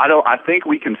 I think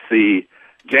we can see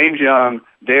James Young,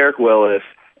 Derek Willis,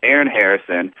 Aaron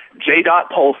Harrison, J.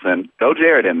 Polson. Throw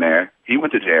Jared in there. He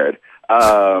went to Jared.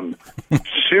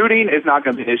 Shooting is not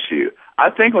going to be an issue. I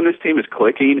think when this team is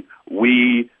clicking,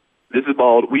 this is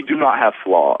bold, we do not have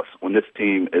flaws when this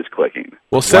team is clicking.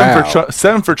 Well,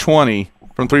 7 for 20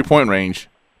 from 3-point range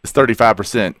is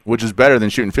 35%, which is better than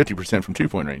shooting 50% from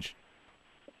 2-point range.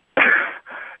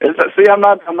 See, I'm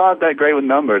not that great with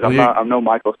numbers. I'm no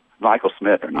Michael Michael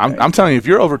Smith or anything. I'm telling you, if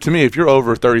you're over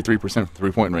 33% from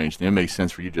three-point range, then it makes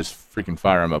sense for you to just freaking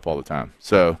fire them up all the time.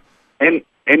 So, and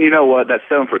you know what? That's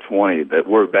 7 for 20. That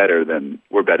we're better than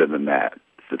that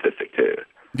statistic too.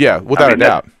 Yeah, without a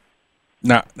doubt.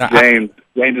 Now James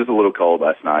was a little cold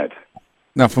last night.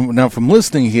 Now from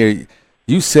listening here,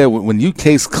 you said when you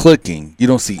case clicking, you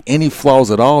don't see any flaws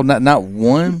at all. Not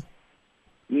one.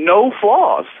 No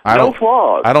flaws. No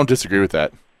flaws. I don't disagree with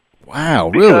that. Wow,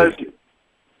 really?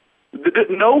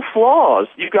 No flaws.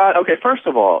 You got First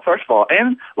of all,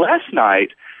 and last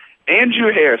night,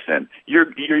 Andrew Harrison,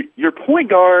 your point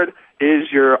guard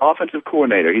is your offensive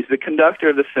coordinator. He's the conductor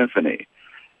of the symphony.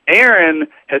 Aaron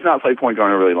has not played point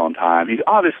guard in a really long time. He's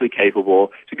obviously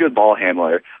capable. He's a good ball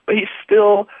handler, but he's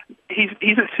a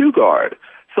 2 guard.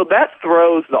 So that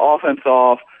throws the offense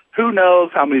off. Who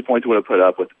knows how many points would have put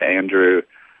up with Andrew?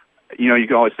 You know, you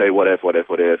can always say what if,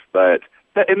 but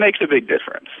it makes a big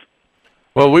difference.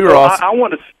 Well, we were I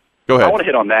want to go ahead. I want to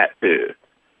hit on that too.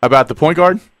 About the point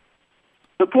guard?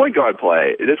 The point guard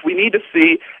play. We need to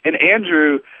see, and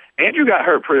Andrew got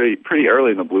hurt pretty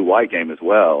early in the blue-white game as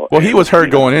well. Well, he was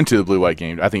hurt going into the blue-white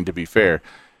game, I think, to be fair.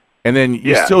 And then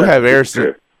you still have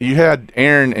Harrison. You had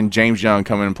Aaron and James Young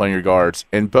come in and play your guards,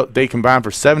 and they combined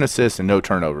for 7 assists and no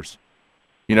turnovers.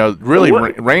 You know, really,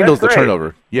 Randall's the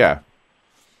turnover. Yeah.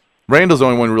 Randall's the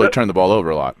only one who really turned the ball over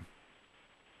a lot.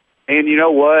 And you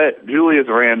know what? Julius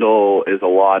Randle is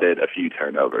allotted a few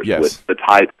turnovers with the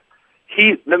type.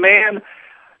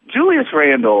 Julius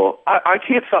Randle, I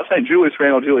can't stop saying Julius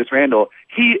Randle.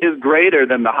 He is greater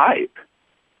than the hype.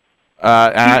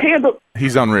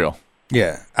 He's unreal.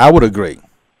 Yeah, I would agree.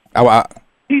 I'm not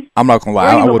going to lie.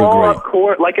 I would agree.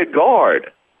 Court like a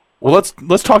guard. Well,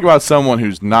 let's talk about someone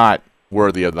who's not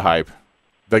worthy of the hype.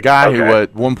 The guy who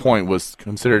at one point was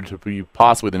considered to be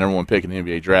possibly the number 1 pick in the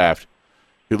NBA draft,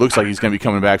 who looks like he's going to be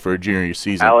coming back for a junior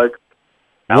season.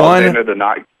 Alexander the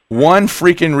Knock. 1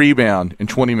 freaking rebound in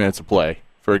 20 minutes of play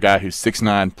for a guy who's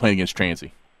 6'9", playing against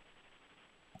Transy.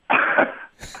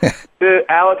 Dude,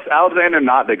 Alexander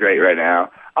not the great right now.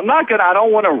 I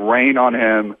don't want to rain on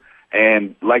him.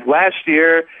 And like last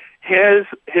year, his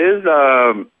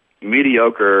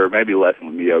mediocre, maybe less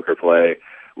than mediocre play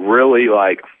really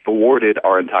like thwarted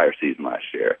our entire season last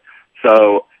year.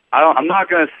 So I'm not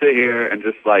going to sit here and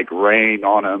just like rain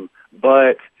on him,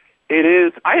 but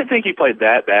I didn't think he played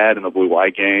that bad in the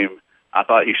blue-white game. I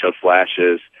thought he showed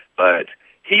flashes, but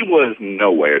he was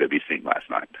nowhere to be seen last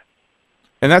night.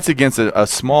 And that's against a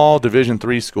small Division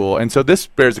III school. And so this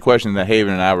bears the question that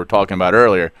Haven and I were talking about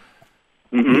earlier.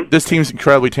 Mm-hmm. This team's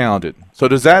incredibly talented. So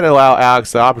does that allow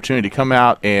Alex the opportunity to come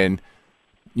out and,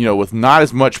 you know, with not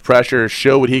as much pressure,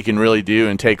 show what he can really do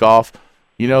and take off?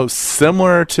 You know,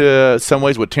 similar to some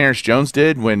ways what Terrence Jones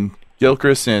did when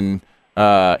Gilchrist and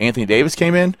Anthony Davis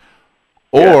came in?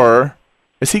 Or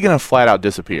is he going to flat out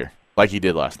disappear like he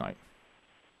did last night?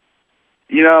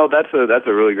 You know, that's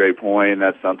a really great point.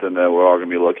 That's something that we're all going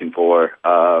to be looking for.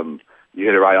 You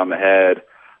hit it right on the head.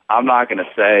 I'm not going to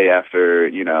say after,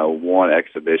 you know, one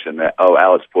exhibition that,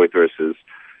 Alex Poythress is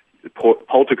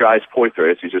Poltergeist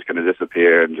Poythress. He's just going to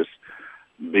disappear and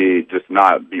just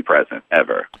not be present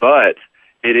ever. But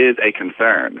it is a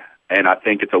concern, and I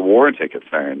think it's a warranted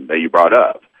concern that you brought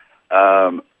up.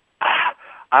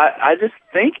 I just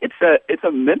think it's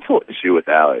a mental issue with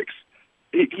Alex.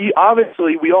 He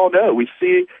obviously, we all know, we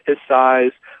see his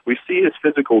size, we see his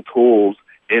physical tools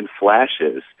in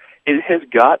flashes. It has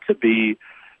got to be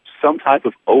some type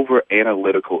of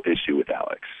over-analytical issue with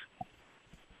Alex.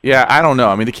 Yeah, I don't know.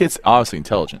 I mean, the kid's obviously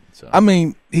intelligent. So. I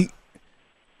mean,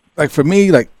 for me,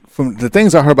 from the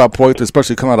things I heard about Poythress,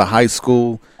 especially coming out of high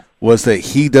school, was that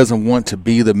he doesn't want to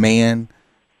be the man.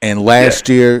 And last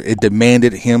year, it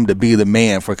demanded him to be the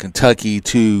man for Kentucky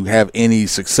to have any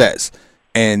success.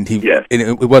 And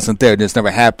it wasn't there. It just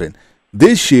never happened.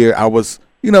 This year, I was,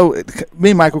 you know,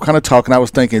 me and Michael kind of talking. I was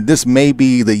thinking this may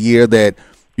be the year that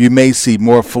you may see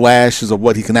more flashes of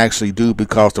what he can actually do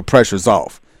because the pressure's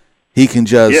off. He can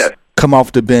just come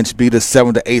off the bench, be the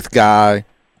 7th or 8th guy,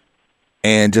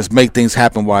 and just make things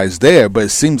happen while he's there. But it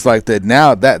seems like that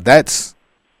now that's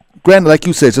granted, like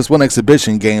you said, it's just one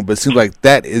exhibition game, but it seems like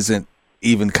that isn't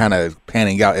even kind of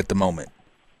panning out at the moment.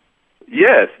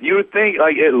 Yes, you would think,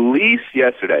 like, at least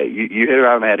yesterday, you hit it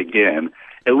around the head again,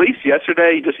 at least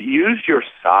yesterday, just use your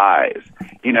size.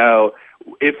 You know,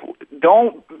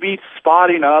 don't be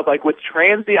spotting up. Like, with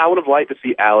Transy, I would have liked to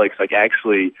see Alex, like,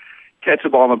 actually catch the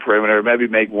ball on the perimeter, maybe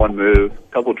make one move,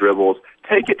 a couple dribbles,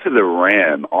 take it to the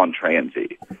rim on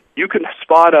Transy. You can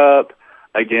spot up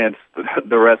against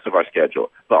the rest of our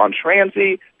schedule. But on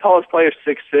Transy, tallest player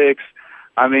 6'6",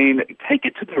 I mean, take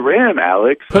it to the rim,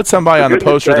 Alex. Put somebody For on the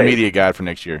goodness poster of the sake. media guide for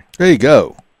next year. There you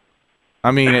go.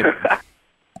 I mean,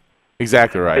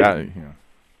 exactly right.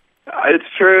 It's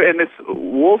true, and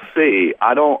we'll see.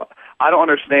 I don't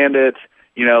understand it.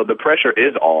 You know, the pressure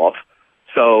is off,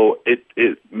 so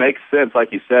it makes sense,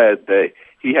 like you said, that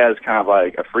he has kind of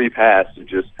like a free pass to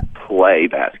just play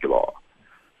basketball.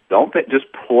 Just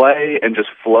play and just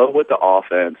flow with the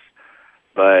offense.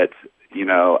 But you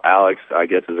know, Alex, I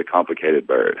guess, is a complicated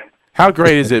bird. How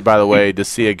great is it, by the way, to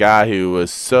see a guy who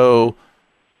was so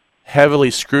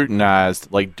heavily scrutinized,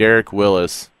 like Derek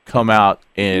Willis, come out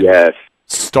and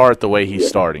start the way he's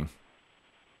starting?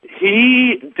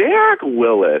 Derek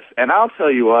Willis, and I'll tell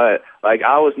you what, like,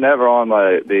 I was never on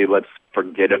the let's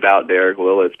forget about Derek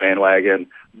Willis bandwagon,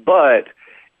 but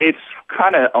it's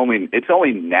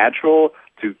only natural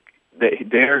that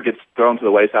Derek gets thrown to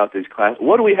the wayside these classes.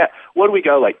 What do we have? What do we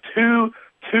go, like 2,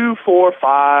 4,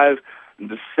 5,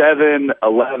 7,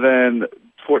 11,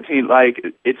 14? Like,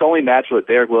 it's only natural that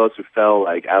Derek Willis, who fell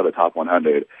like out of the top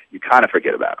 100, you kind of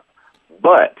forget about.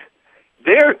 But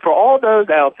for all those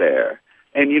out there,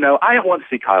 and you know, I didn't want to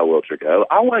see Kyle Wiltshire go.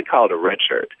 I wanted Kyle to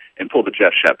redshirt and pull the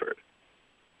Jeff Shepard.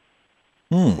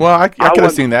 Well, I could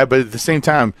have seen that, but at the same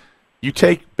time, you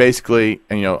take basically,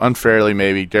 and you know, unfairly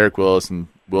maybe, Derek Willis and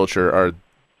Wiltshire are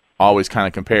always kind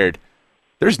of compared.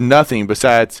 There's nothing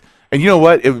besides, and you know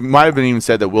what? It might have been even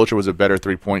said that Wiltshire was a better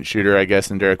three-point shooter, I guess,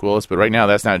 than Derek Willis, but right now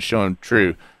that's not showing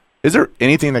true. Is there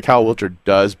anything that Kyle Wiltshire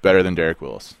does better than Derek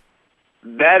Willis?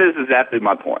 That is exactly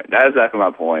my point.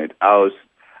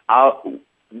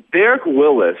 Derek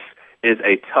Willis is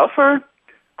a tougher,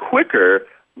 quicker,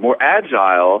 more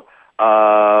agile,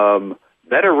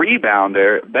 better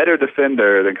rebounder, better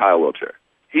defender than Kyle Wiltshire.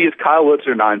 He is Kyle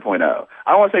Wiltshire 9.0.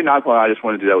 I don't want to say 9.0. I just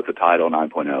want to do that with the title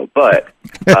 9.0. But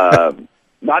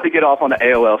not to get off on the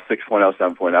AOL 6.0,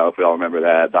 7.0, if we all remember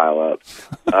that, dial up.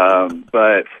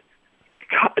 But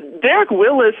Derek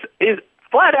Willis is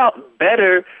flat out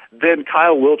better than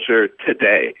Kyle Wiltshire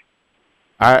today.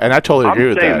 I totally agree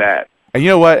with that. And you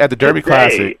know what? At the Derby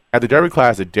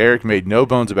Classic, Derek made no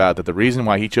bones about that. The reason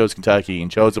why he chose Kentucky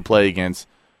and chose to play against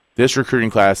this recruiting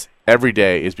class every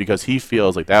day is because he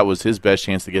feels like that was his best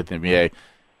chance to get the NBA.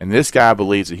 And this guy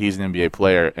believes that he's an NBA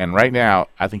player. And right now,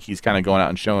 I think he's kind of going out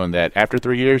and showing that after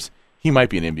 3 years, he might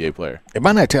be an NBA player. It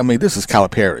might not tell me this is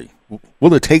Calipari.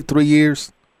 Will it take 3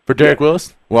 years? For Derek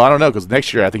Willis? Well, I don't know, because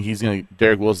next year I think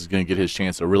Derek Willis is going to get his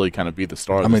chance to really kind of be the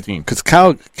star of the team. Because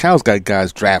Cal's got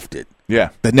guys drafted. Yeah.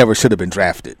 That never should have been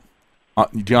drafted.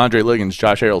 DeAndre Liggins,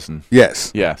 Josh Harrelson.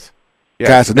 Yes. Yeah.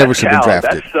 Guys that never should have been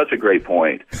drafted. That's such a great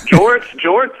point.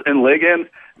 Jorts and Liggins,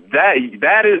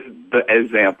 that is the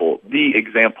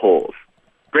examples.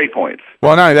 Great points.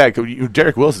 Well, not only that,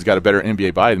 Derek Willis has got a better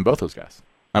NBA body than both those guys.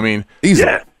 I mean,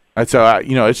 easily. Yeah. And so,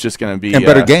 it's just going to be and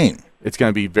better game. It's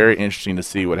going to be very interesting to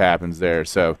see what happens there.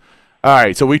 So, all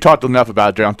right. So we talked enough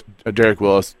about Derek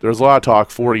Willis. There's a lot of talk.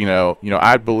 40-0.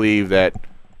 I believe that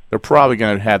they're probably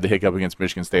going to have the hiccup against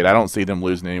Michigan State. I don't see them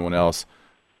losing to anyone else.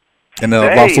 And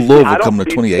then lost to Louisville coming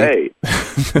to 28.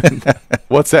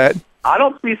 What's that? I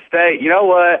don't see State. You know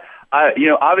what?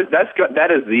 Obviously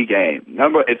that is the game.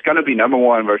 It's going to be number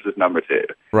 1 versus number 2.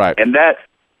 Right. And that's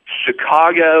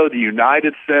Chicago, the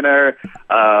United Center.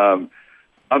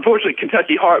 Unfortunately,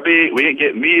 Kentucky Heartbeat. We didn't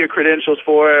get media credentials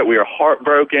for it. We are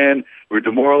heartbroken. We're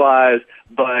demoralized.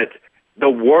 But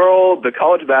the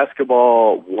college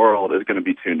basketball world is going to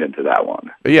be tuned into that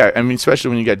one. But yeah, I mean, especially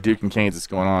when you got Duke and Kansas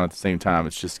going on at the same time,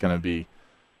 it's just going to be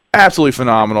absolutely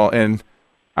phenomenal. And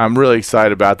I'm really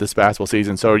excited about this basketball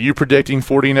season. So are you predicting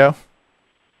 40-0?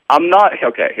 I'm not.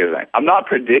 Okay, here's the thing. I'm not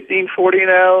predicting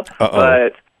 40-0,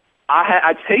 but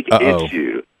I take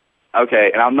issue.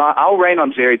 Okay, and I'll rain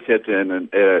on Jerry Tipton and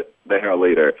the Herald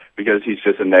Leader because he's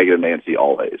just a negative Nancy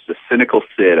always, just cynical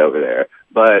Sid over there.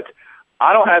 But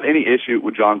I don't have any issue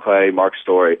with John Clay, Mark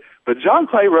Story. But John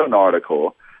Clay wrote an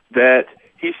article that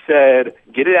he said,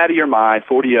 get it out of your mind,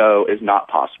 40-0 is not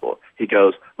possible. He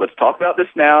goes, let's talk about this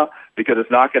now because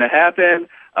it's not going to happen.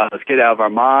 Let's get it out of our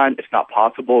mind. It's not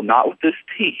possible. Not with this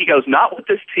team. He goes, not with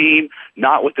this team,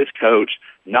 not with this coach,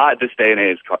 not this day and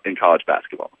age in college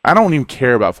basketball. I don't even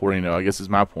care about 40-0, I guess is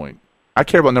my point. I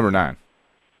care about number 9.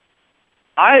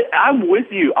 I'm with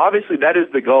you. Obviously, that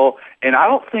is the goal. And I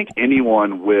don't think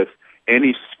anyone with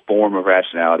any form of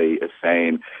rationality is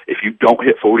saying if you don't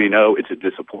hit 40-0, it's a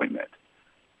disappointment.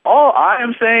 All I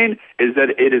am saying is that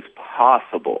it is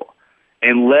possible.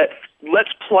 And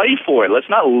let's play for it. Let's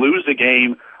not lose a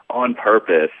game on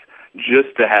purpose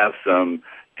just to have some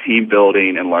team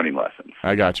building and learning lessons.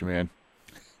 I got you, man.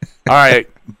 All right,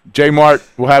 Jay Mart,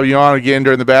 we'll have you on again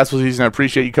during the basketball season. I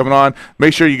appreciate you coming on.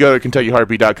 Make sure you go to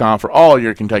KentuckyHeartbeat.com for all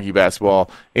your Kentucky basketball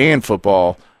and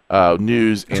football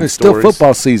news and it's stories. Still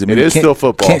football season. It is still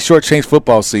football. Can't shortchange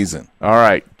football season. All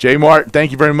right, Jay Mart,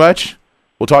 thank you very much.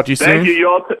 We'll talk to you soon. Thank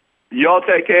you. Y'all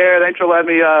take care. Thanks for letting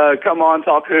me come on,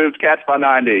 talk hoops, Cats by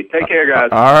 90. Take care, guys.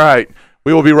 All right.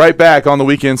 We will be right back on the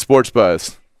Weekend Sports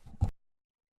Buzz.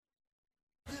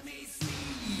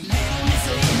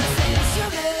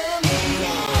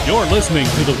 You're listening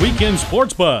to the Weekend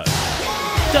Sports Buzz.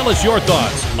 Tell us your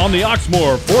thoughts on the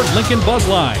Oxmoor Ford Lincoln Buzz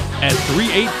Line at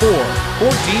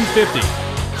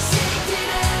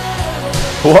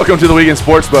 384-1450. Welcome to the Weekend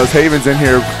Sports Buzz. Haven's in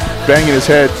here banging his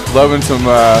head, loving some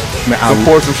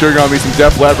pour some sugar on me, some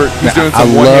Def Leppard. He's doing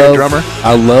some one-hand drummer.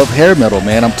 I love hair metal,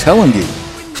 man. I'm telling you.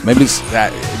 Maybe it's,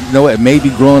 you know what? Maybe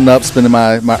growing up, spending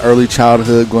my early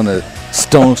childhood going to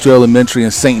Stone Street Elementary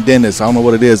and St. Denis. I don't know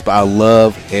what it is, but I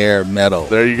love hair metal.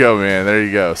 There you go, man. There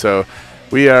you go. So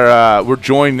we're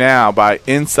joined now by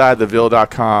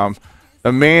InsideTheVille.com,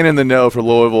 the man in the know for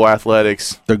Louisville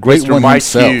athletics, the great Mr. one Mike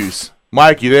himself. Hughes.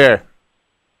 Mike, you there?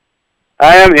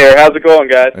 I am here. How's it going,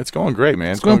 guys? It's going great,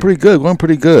 man. It's going pretty good. Going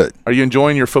pretty good. Are you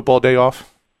enjoying your football day off?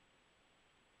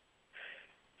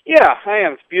 Yeah, I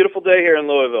am. It's a beautiful day here in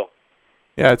Louisville.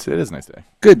 Yeah, it is a nice day.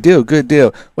 Good deal. Good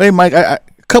deal. Wait, Mike, a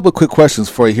couple of quick questions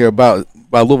for you here about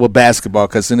Louisville basketball,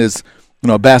 because in this,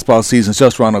 basketball season's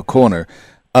just around the corner.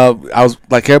 I was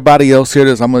like everybody else here.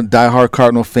 I'm a diehard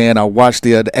Cardinal fan. I watched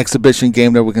the exhibition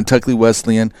game there with Kentucky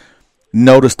Wesleyan.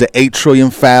 Noticed the 8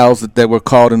 trillion fouls that were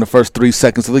called in the first 3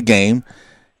 seconds of the game.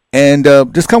 And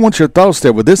just kind of want your thoughts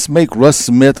there. Would this make Russ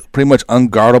Smith pretty much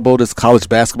unguardable this college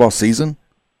basketball season?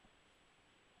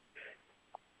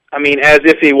 I mean, as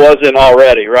if he wasn't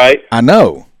already, right? I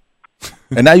know.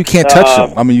 And now you can't touch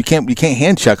him. I mean, you can't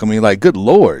hand check him. I mean, like, good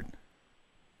Lord.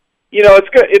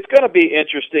 It's going to be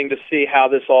interesting to see how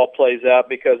this all plays out,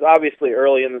 because obviously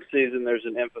early in the season there's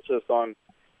an emphasis on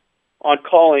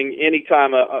calling any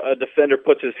time a defender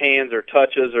puts his hands or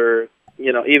touches or,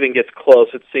 even gets close.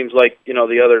 It seems like,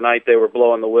 the other night they were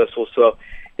blowing the whistle. So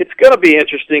it's going to be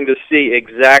interesting to see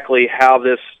exactly how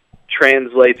this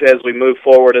translates as we move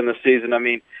forward in the season. I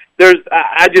mean,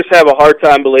 I just have a hard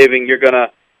time believing you're going to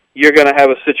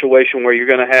have a situation where you're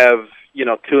going to have,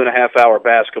 2.5-hour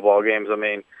basketball games. I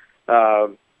mean,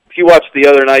 if you watched the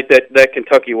other night that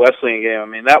Kentucky Wesleyan game, I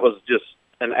mean, that was just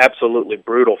an absolutely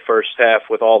brutal first half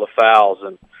with all the fouls,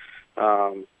 and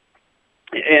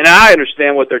I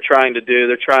understand what they're trying to do.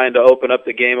 They're trying to open up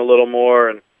the game a little more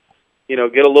and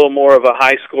get a little more of a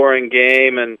high scoring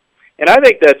game, and I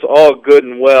think that's all good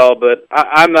and well, but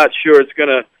I'm not sure it's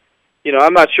gonna.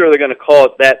 I'm not sure they're going to call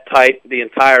it that tight the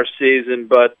entire season.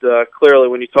 But clearly,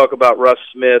 when you talk about Russ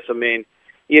Smith, I mean,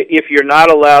 if you're not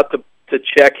allowed to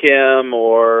check him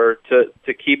or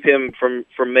to keep him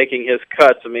from making his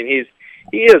cuts, I mean,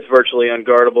 he is virtually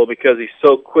unguardable because he's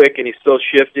so quick and he's so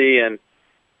shifty, and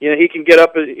he can get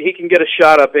a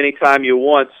shot up anytime you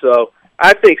want. So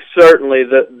I think certainly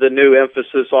the new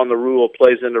emphasis on the rule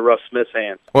plays into Russ Smith's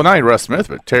hands. Well, not Russ Smith,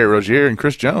 but Terry Rozier and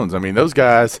Chris Jones. I mean, those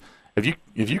guys. If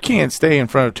you can't stay in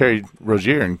front of Terry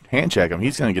Rozier and hand check him,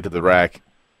 he's going to get to the rack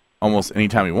almost any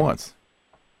time he wants.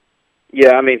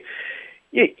 Yeah, I mean,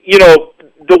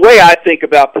 the way I think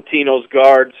about Pitino's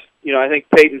guards, I think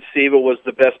Peyton Siva was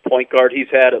the best point guard he's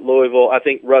had at Louisville. I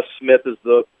think Russ Smith is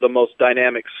the most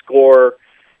dynamic scorer.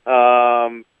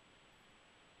 I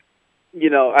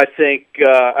think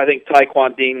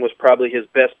Taekwon Dean was probably his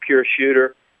best pure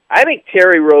shooter. I think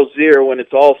Terry Rozier, when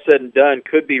it's all said and done,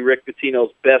 could be Rick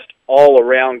Pitino's best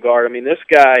all-around guard. I mean, this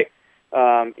guy,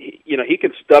 he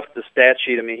can stuff the stat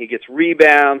sheet. I mean, he gets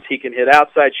rebounds, he can hit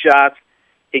outside shots,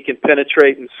 he can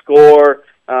penetrate and score.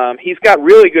 He's got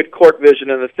really good court vision,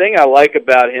 and the thing I like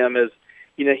about him is,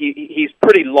 he's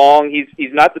pretty long.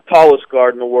 He's not the tallest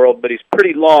guard in the world, but he's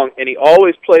pretty long, and he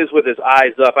always plays with his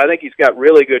eyes up. I think he's got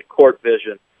really good court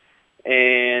vision,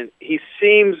 and he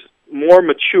seems more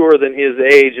mature than his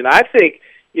age. And I think,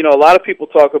 a lot of people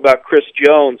talk about Chris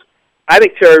Jones. I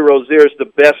think Terry Rozier is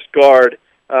the best guard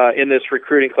in this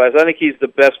recruiting class. I think he's the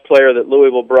best player that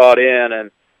Louisville brought in, and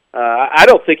I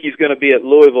don't think he's going to be at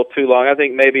Louisville too long. I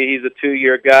think maybe he's a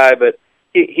 2-year guy, but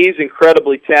he's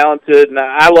incredibly talented, and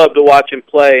I love to watch him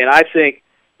play. And I think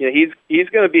he's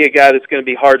going to be a guy that's going to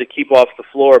be hard to keep off the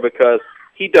floor because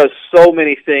he does so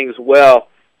many things well.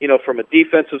 From a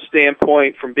defensive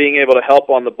standpoint, from being able to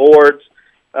help on the boards,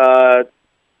 to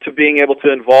being able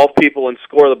to involve people and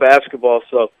score the basketball.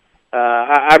 So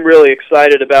I'm really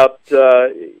excited about,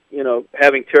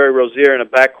 having Terry Rozier in a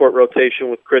backcourt rotation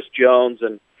with Chris Jones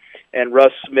and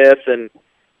Russ Smith. And,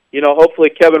 hopefully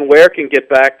Kevin Ware can get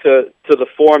back to the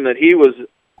form that he was,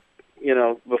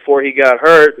 before he got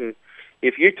hurt. And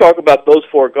if you talk about those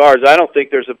 4 guards, I don't think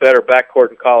there's a better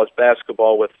backcourt in college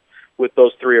basketball with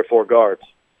those 3 or 4 guards.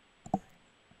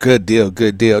 Good deal.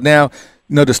 Now,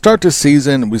 to start the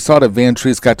season, we saw that Van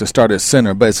Treese got to start at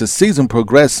center, but as the season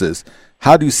progresses,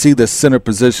 how do you see the center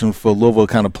position for Louisville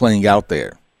kind of playing out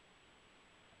there?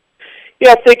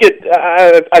 Yeah, I think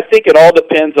it all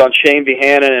depends on Shane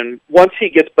Behannon, and once he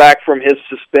gets back from his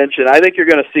suspension, I think you're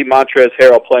going to see Montrezl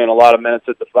Harrell playing a lot of minutes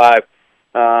at the 5.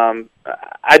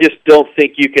 I just don't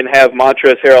think you can have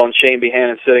Montrezl Harrell and Shane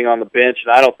Behannon sitting on the bench,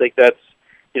 and I don't think that's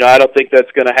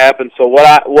going to happen. So what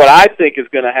I think is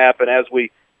going to happen as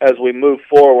we move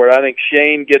forward, I think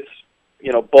Shane gets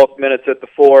bulk minutes at the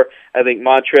 4. I think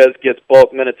Montrez gets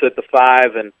bulk minutes at the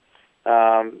 5, and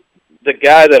the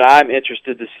guy that I'm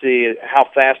interested to see how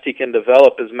fast he can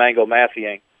develop is Mango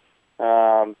Mathiang.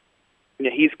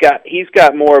 He's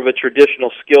got more of a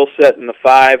traditional skill set in the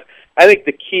 5. I think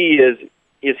the key is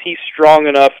he's strong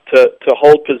enough to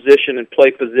hold position and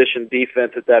play position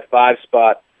defense at that 5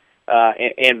 spot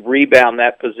and rebound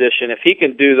that position. If he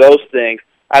can do those things,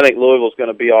 I think Louisville's going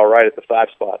to be all right at the 5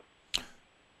 spot.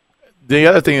 The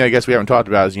other thing I guess we haven't talked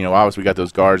about is, obviously we got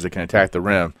those guards that can attack the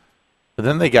rim. But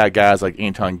then they got guys like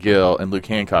Anton Gill and Luke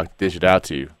Hancock to dish it out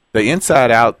to you. The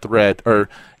inside-out threat, and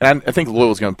I think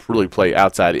Louisville's going to really play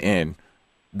outside-in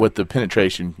with the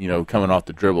penetration, coming off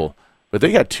the dribble. But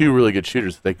they got 2 really good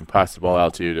shooters that they can pass the ball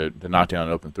out to knock down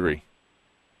an open 3.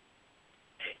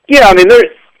 Yeah, I mean,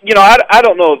 I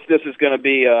don't know if this is going to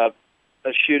be a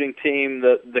shooting team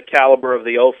the caliber of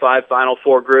the 05 Final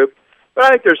Four group, but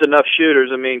I think there's enough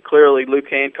shooters. I mean, clearly Luke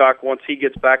Hancock, once he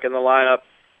gets back in the lineup,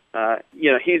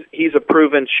 he's a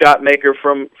proven shot maker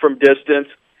from distance.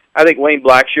 I think Wayne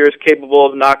Blackshear is capable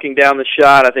of knocking down the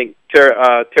shot. I think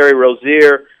Terry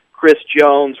Rozier, Chris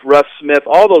Jones, Russ Smith,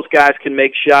 all those guys can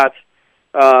make shots.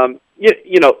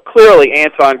 Clearly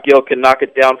Anton Gill can knock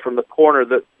it down from the corner.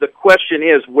 The question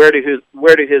is, where do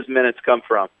his minutes come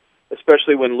from?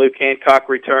 Especially when Luke Hancock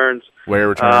returns. Ware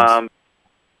returns.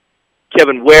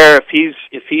 Kevin Ware, if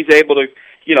he's able to,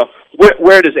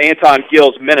 where does Anton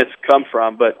Gill's minutes come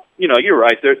from? But you're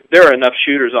right. There are enough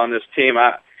shooters on this team.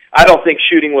 I don't think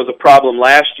shooting was a problem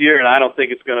last year, and I don't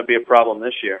think it's going to be a problem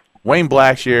this year. Wayne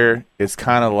Blackshear is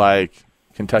kind of like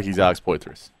Kentucky's Alex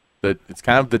Poitras. It's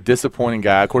kind of the disappointing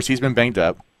guy. Of course, he's been banged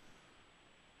up.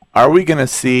 Are we going to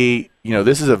see,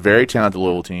 this is a very talented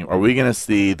Louisville team. Are we going to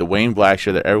see the Wayne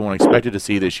Blackshear that everyone expected to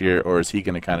see this year, or is he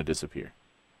going to kind of disappear?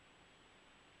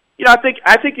 I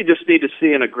think you just need to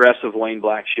see an aggressive Wayne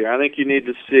Blackshear. I think you need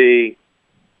to see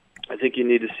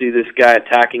this guy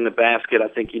attacking the basket. I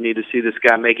think you need to see this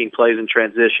guy making plays in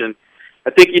transition. I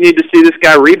think you need to see this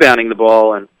guy rebounding the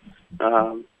ball. And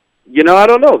I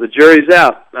don't know. The jury's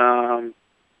out.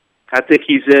 I think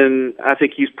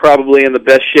he's probably in the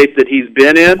best shape that he's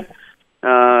been in.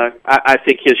 I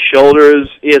think his shoulder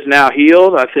is now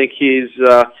healed. I think he's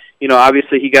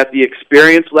obviously he got the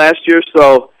experience last year,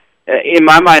 so. In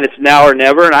my mind, it's now or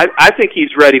never, and I think he's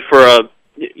ready for to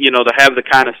have the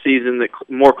kind of season that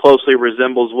more closely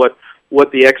resembles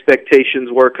what the expectations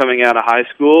were coming out of high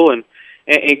school, and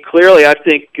clearly, I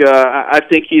think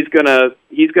he's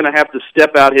gonna have to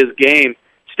step up his game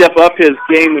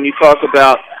when you talk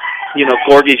about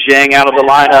Gorgie Zhang out of the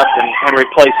lineup and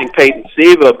replacing Peyton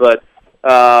Siva, but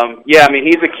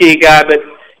he's a key guy, but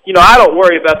I don't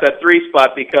worry about that 3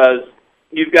 spot because.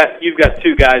 You've got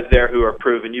 2 guys there who are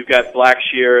proven. You've got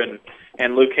Blackshear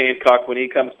and Luke Hancock when he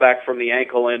comes back from the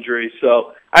ankle injury.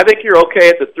 So I think you're okay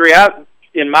at the 3.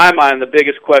 In my mind, the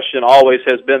biggest question always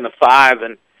has been the 5,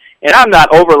 and I'm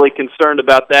not overly concerned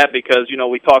about that because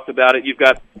we talked about it. You've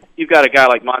got a guy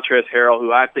like Montrezl Harrell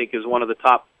who I think is one of the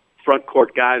top front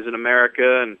court guys in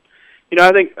America, and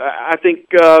I think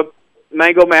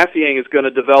Mango Mathiang is going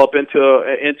to develop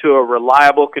into a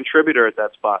reliable contributor at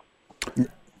that spot.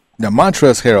 Now,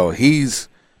 Montrezl Harrell,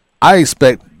 I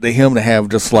expect him to have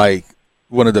just like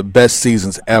one of the best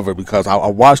seasons ever because I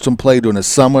watched him play during the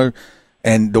summer,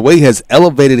 and the way he has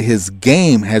elevated his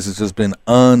game has just been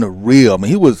unreal. I mean,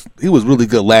 he was really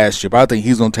good last year, but I think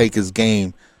he's going to take his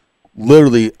game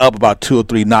literally up about 2 or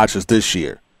 3 notches this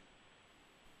year.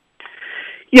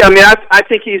 Yeah, I mean, I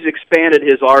think he's expanded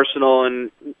his arsenal,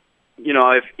 and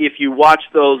if you watch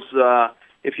those.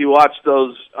 If you watch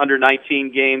those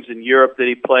under-19 games in Europe that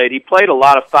he played a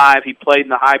lot of 5. He played in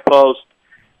the high post.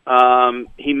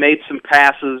 He made some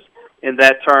passes in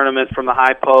that tournament from the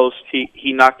high post.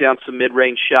 He knocked down some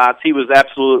mid-range shots. He was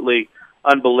absolutely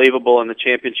unbelievable in the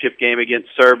championship game against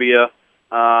Serbia.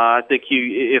 I think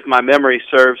if my memory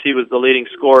serves, he was the leading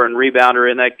scorer and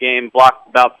rebounder in that game, blocked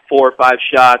about 4 or 5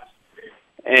 shots.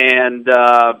 And,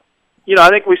 I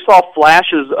think we saw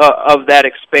flashes of that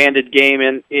expanded game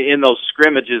in those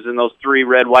scrimmages, in those 3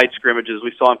 red-white scrimmages.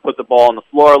 We saw him put the ball on the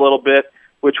floor a little bit,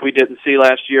 which we didn't see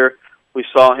last year. We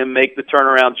saw him make the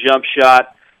turnaround jump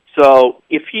shot. So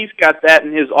if he's got that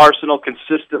in his arsenal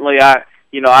consistently, I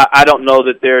don't know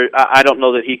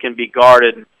that he can be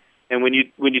guarded. And when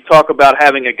you talk about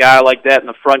having a guy like that in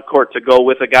the front court to go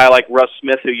with a guy like Russ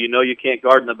Smith, who you can't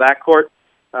guard in the back court,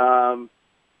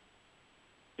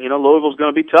 Louisville's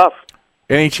going to be tough.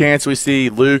 Any chance we see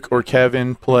Luke or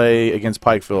Kevin play against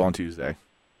Pikeville on Tuesday?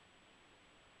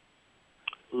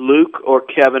 Luke or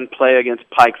Kevin play against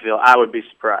Pikeville? I would be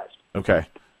surprised. Okay.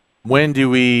 When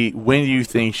do you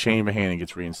think Shane Bohannon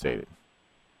gets reinstated?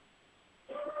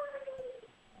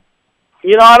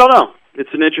 I don't know.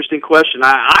 It's an interesting question.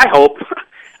 I hope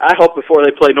before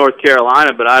they play North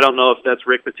Carolina, but I don't know if that's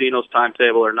Rick Pitino's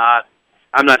timetable or not.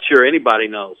 I'm not sure anybody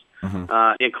knows,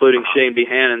 including Shane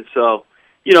Bohannon. So,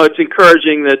 it's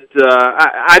encouraging that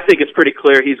I think it's pretty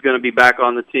clear he's going to be back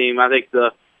on the team. I think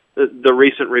the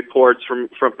recent reports from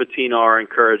Pitino are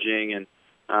encouraging, and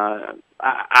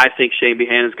I think Shane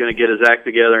Bohannon is going to get his act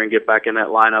together and get back in that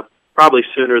lineup probably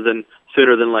sooner than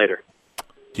later.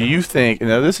 Do you think?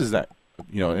 Now, this is an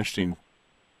interesting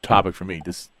topic for me.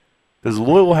 Does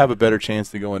Louisville have a better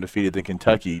chance to go undefeated than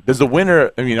Kentucky? Does the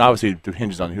winner? I mean, obviously it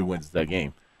hinges on who wins that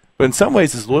game, but in some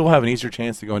ways, does Louisville have an easier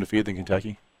chance to go undefeated than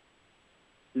Kentucky?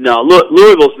 No,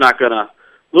 Louisville's not gonna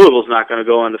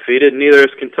go undefeated. Neither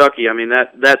is Kentucky. I mean,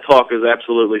 that talk is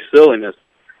absolutely silliness.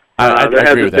 There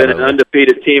hasn't been an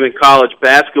undefeated team in college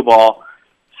basketball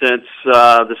since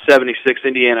the '76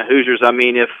 Indiana Hoosiers. I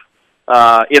mean, if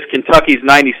Kentucky's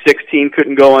 '96 team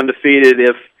couldn't go undefeated,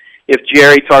 if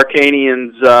Jerry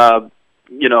Tarkanian's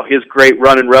his great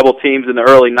run in Rebel teams in the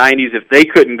early '90s, if they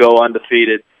couldn't go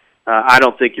undefeated, I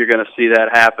don't think you're going to see that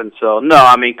happen. So, no,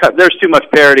 I mean, there's too much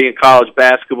parity in college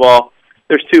basketball.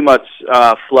 There's too much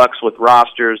flux with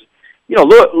rosters.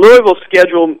 Louisville's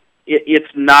schedule,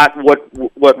 it's not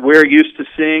what we're used to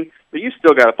seeing, but you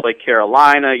still got to play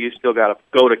Carolina. You still got to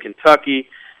go to Kentucky.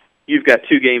 You've got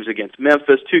 2 games against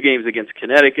Memphis, 2 games against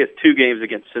Connecticut, 2 games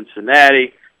against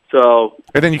Cincinnati. So,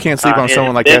 and then you can't sleep on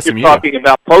someone like SMU. You're talking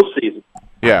about postseason.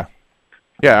 Yeah.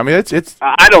 Yeah, I mean it's.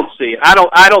 I don't see it. I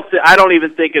don't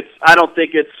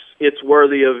think it's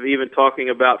worthy of even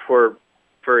talking about for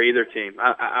either team.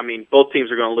 I mean, both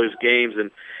teams are going to lose games,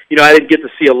 and I didn't get to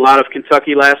see a lot of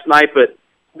Kentucky last night, but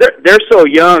they're so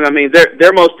young. I mean,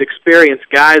 their most experienced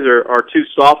guys are 2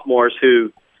 sophomores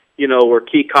who, were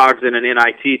key cogs in an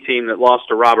NIT team that lost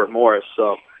to Robert Morris.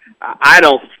 So I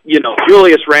don't.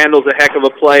 Julius Randle's a heck of a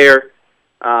player.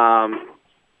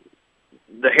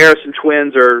 The Harrison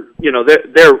twins are,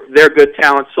 they're good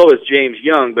talent. So is James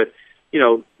Young, but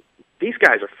these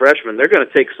guys are freshmen. They're going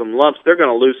to take some lumps. They're going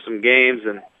to lose some games,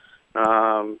 and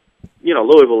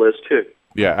Louisville is too.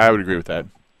 Yeah, I would agree with that.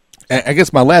 I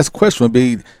guess my last question would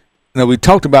be, we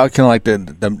talked about kind of like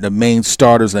the main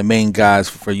starters and the main guys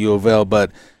for U of L,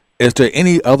 but is there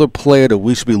any other player that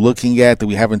we should be looking at that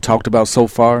we haven't talked about so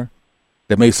far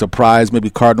that may surprise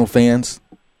maybe Cardinal fans?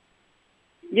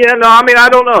 Yeah, no, I mean, I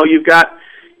don't know. You've got,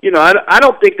 I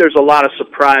don't think there's a lot of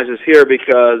surprises here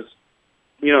because,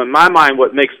 in my mind,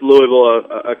 what makes Louisville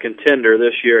a contender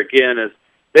this year again is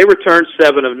they returned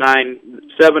 7 of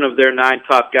their 9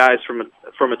 top guys from a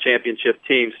championship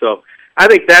team. So I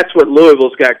think that's what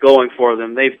Louisville's got going for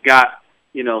them. They've got,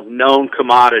 known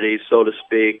commodities, so to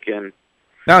speak, and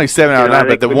not only 7 out of 9,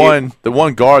 but the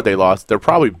one guard they lost, they're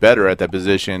probably better at that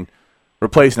position,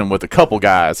 replacing them with a couple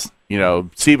guys.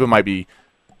 Siva might be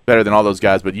better than all those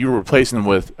guys, but you were replacing them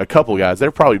with a couple guys. They're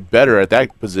probably better at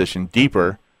that position,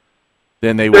 deeper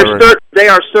than they were. They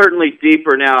are certainly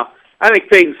deeper now. I think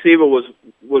Peyton Siva was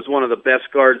one of the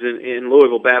best guards in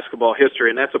Louisville basketball history,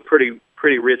 and that's a pretty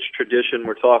rich tradition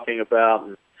we're talking about.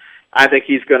 And I think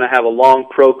he's going to have a long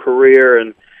pro career,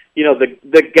 and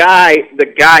the guy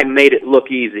made it look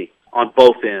easy on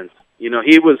both ends. He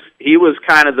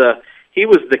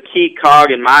was the key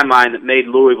cog in my mind that made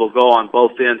Louisville go on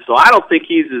both ends. So I don't think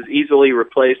he's as easily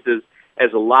replaced as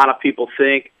a lot of people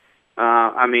think.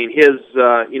 I mean, his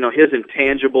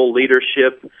intangible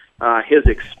leadership, his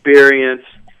experience,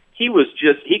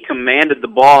 he commanded the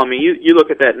ball. I mean, you look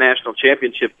at that national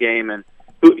championship game, and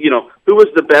who was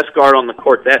the best guard on the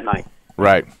court that night?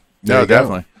 Right. No,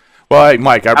 definitely. Well, hey,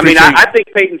 Mike, I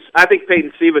think Peyton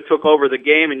Siva took over the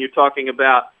game, and you're talking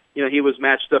about, he was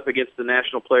matched up against the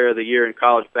National Player of the Year in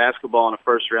college basketball and a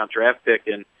first-round draft pick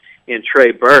in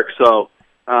Trey Burke. So,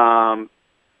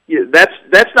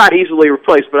 that's not easily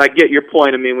replaced, but I get your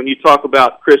point. I mean, when you talk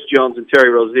about Chris Jones and Terry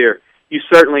Rozier, you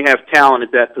certainly have talent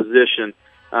at that position,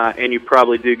 and you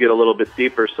probably do get a little bit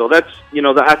deeper. So that's,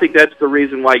 I think that's the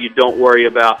reason why you don't worry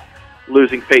about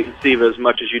losing Peyton Siva as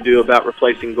much as you do about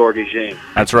replacing Gorgui Dieng.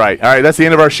 That's right. All right, that's the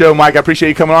end of our show, Mike. I appreciate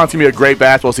you coming on. It's going to be a great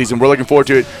basketball season. We're looking forward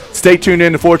to it. Stay tuned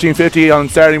in to 1450 on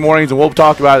Saturday mornings, and we'll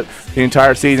talk about it the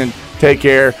entire season. Take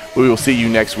care. We will see you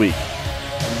next week.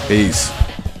 Peace.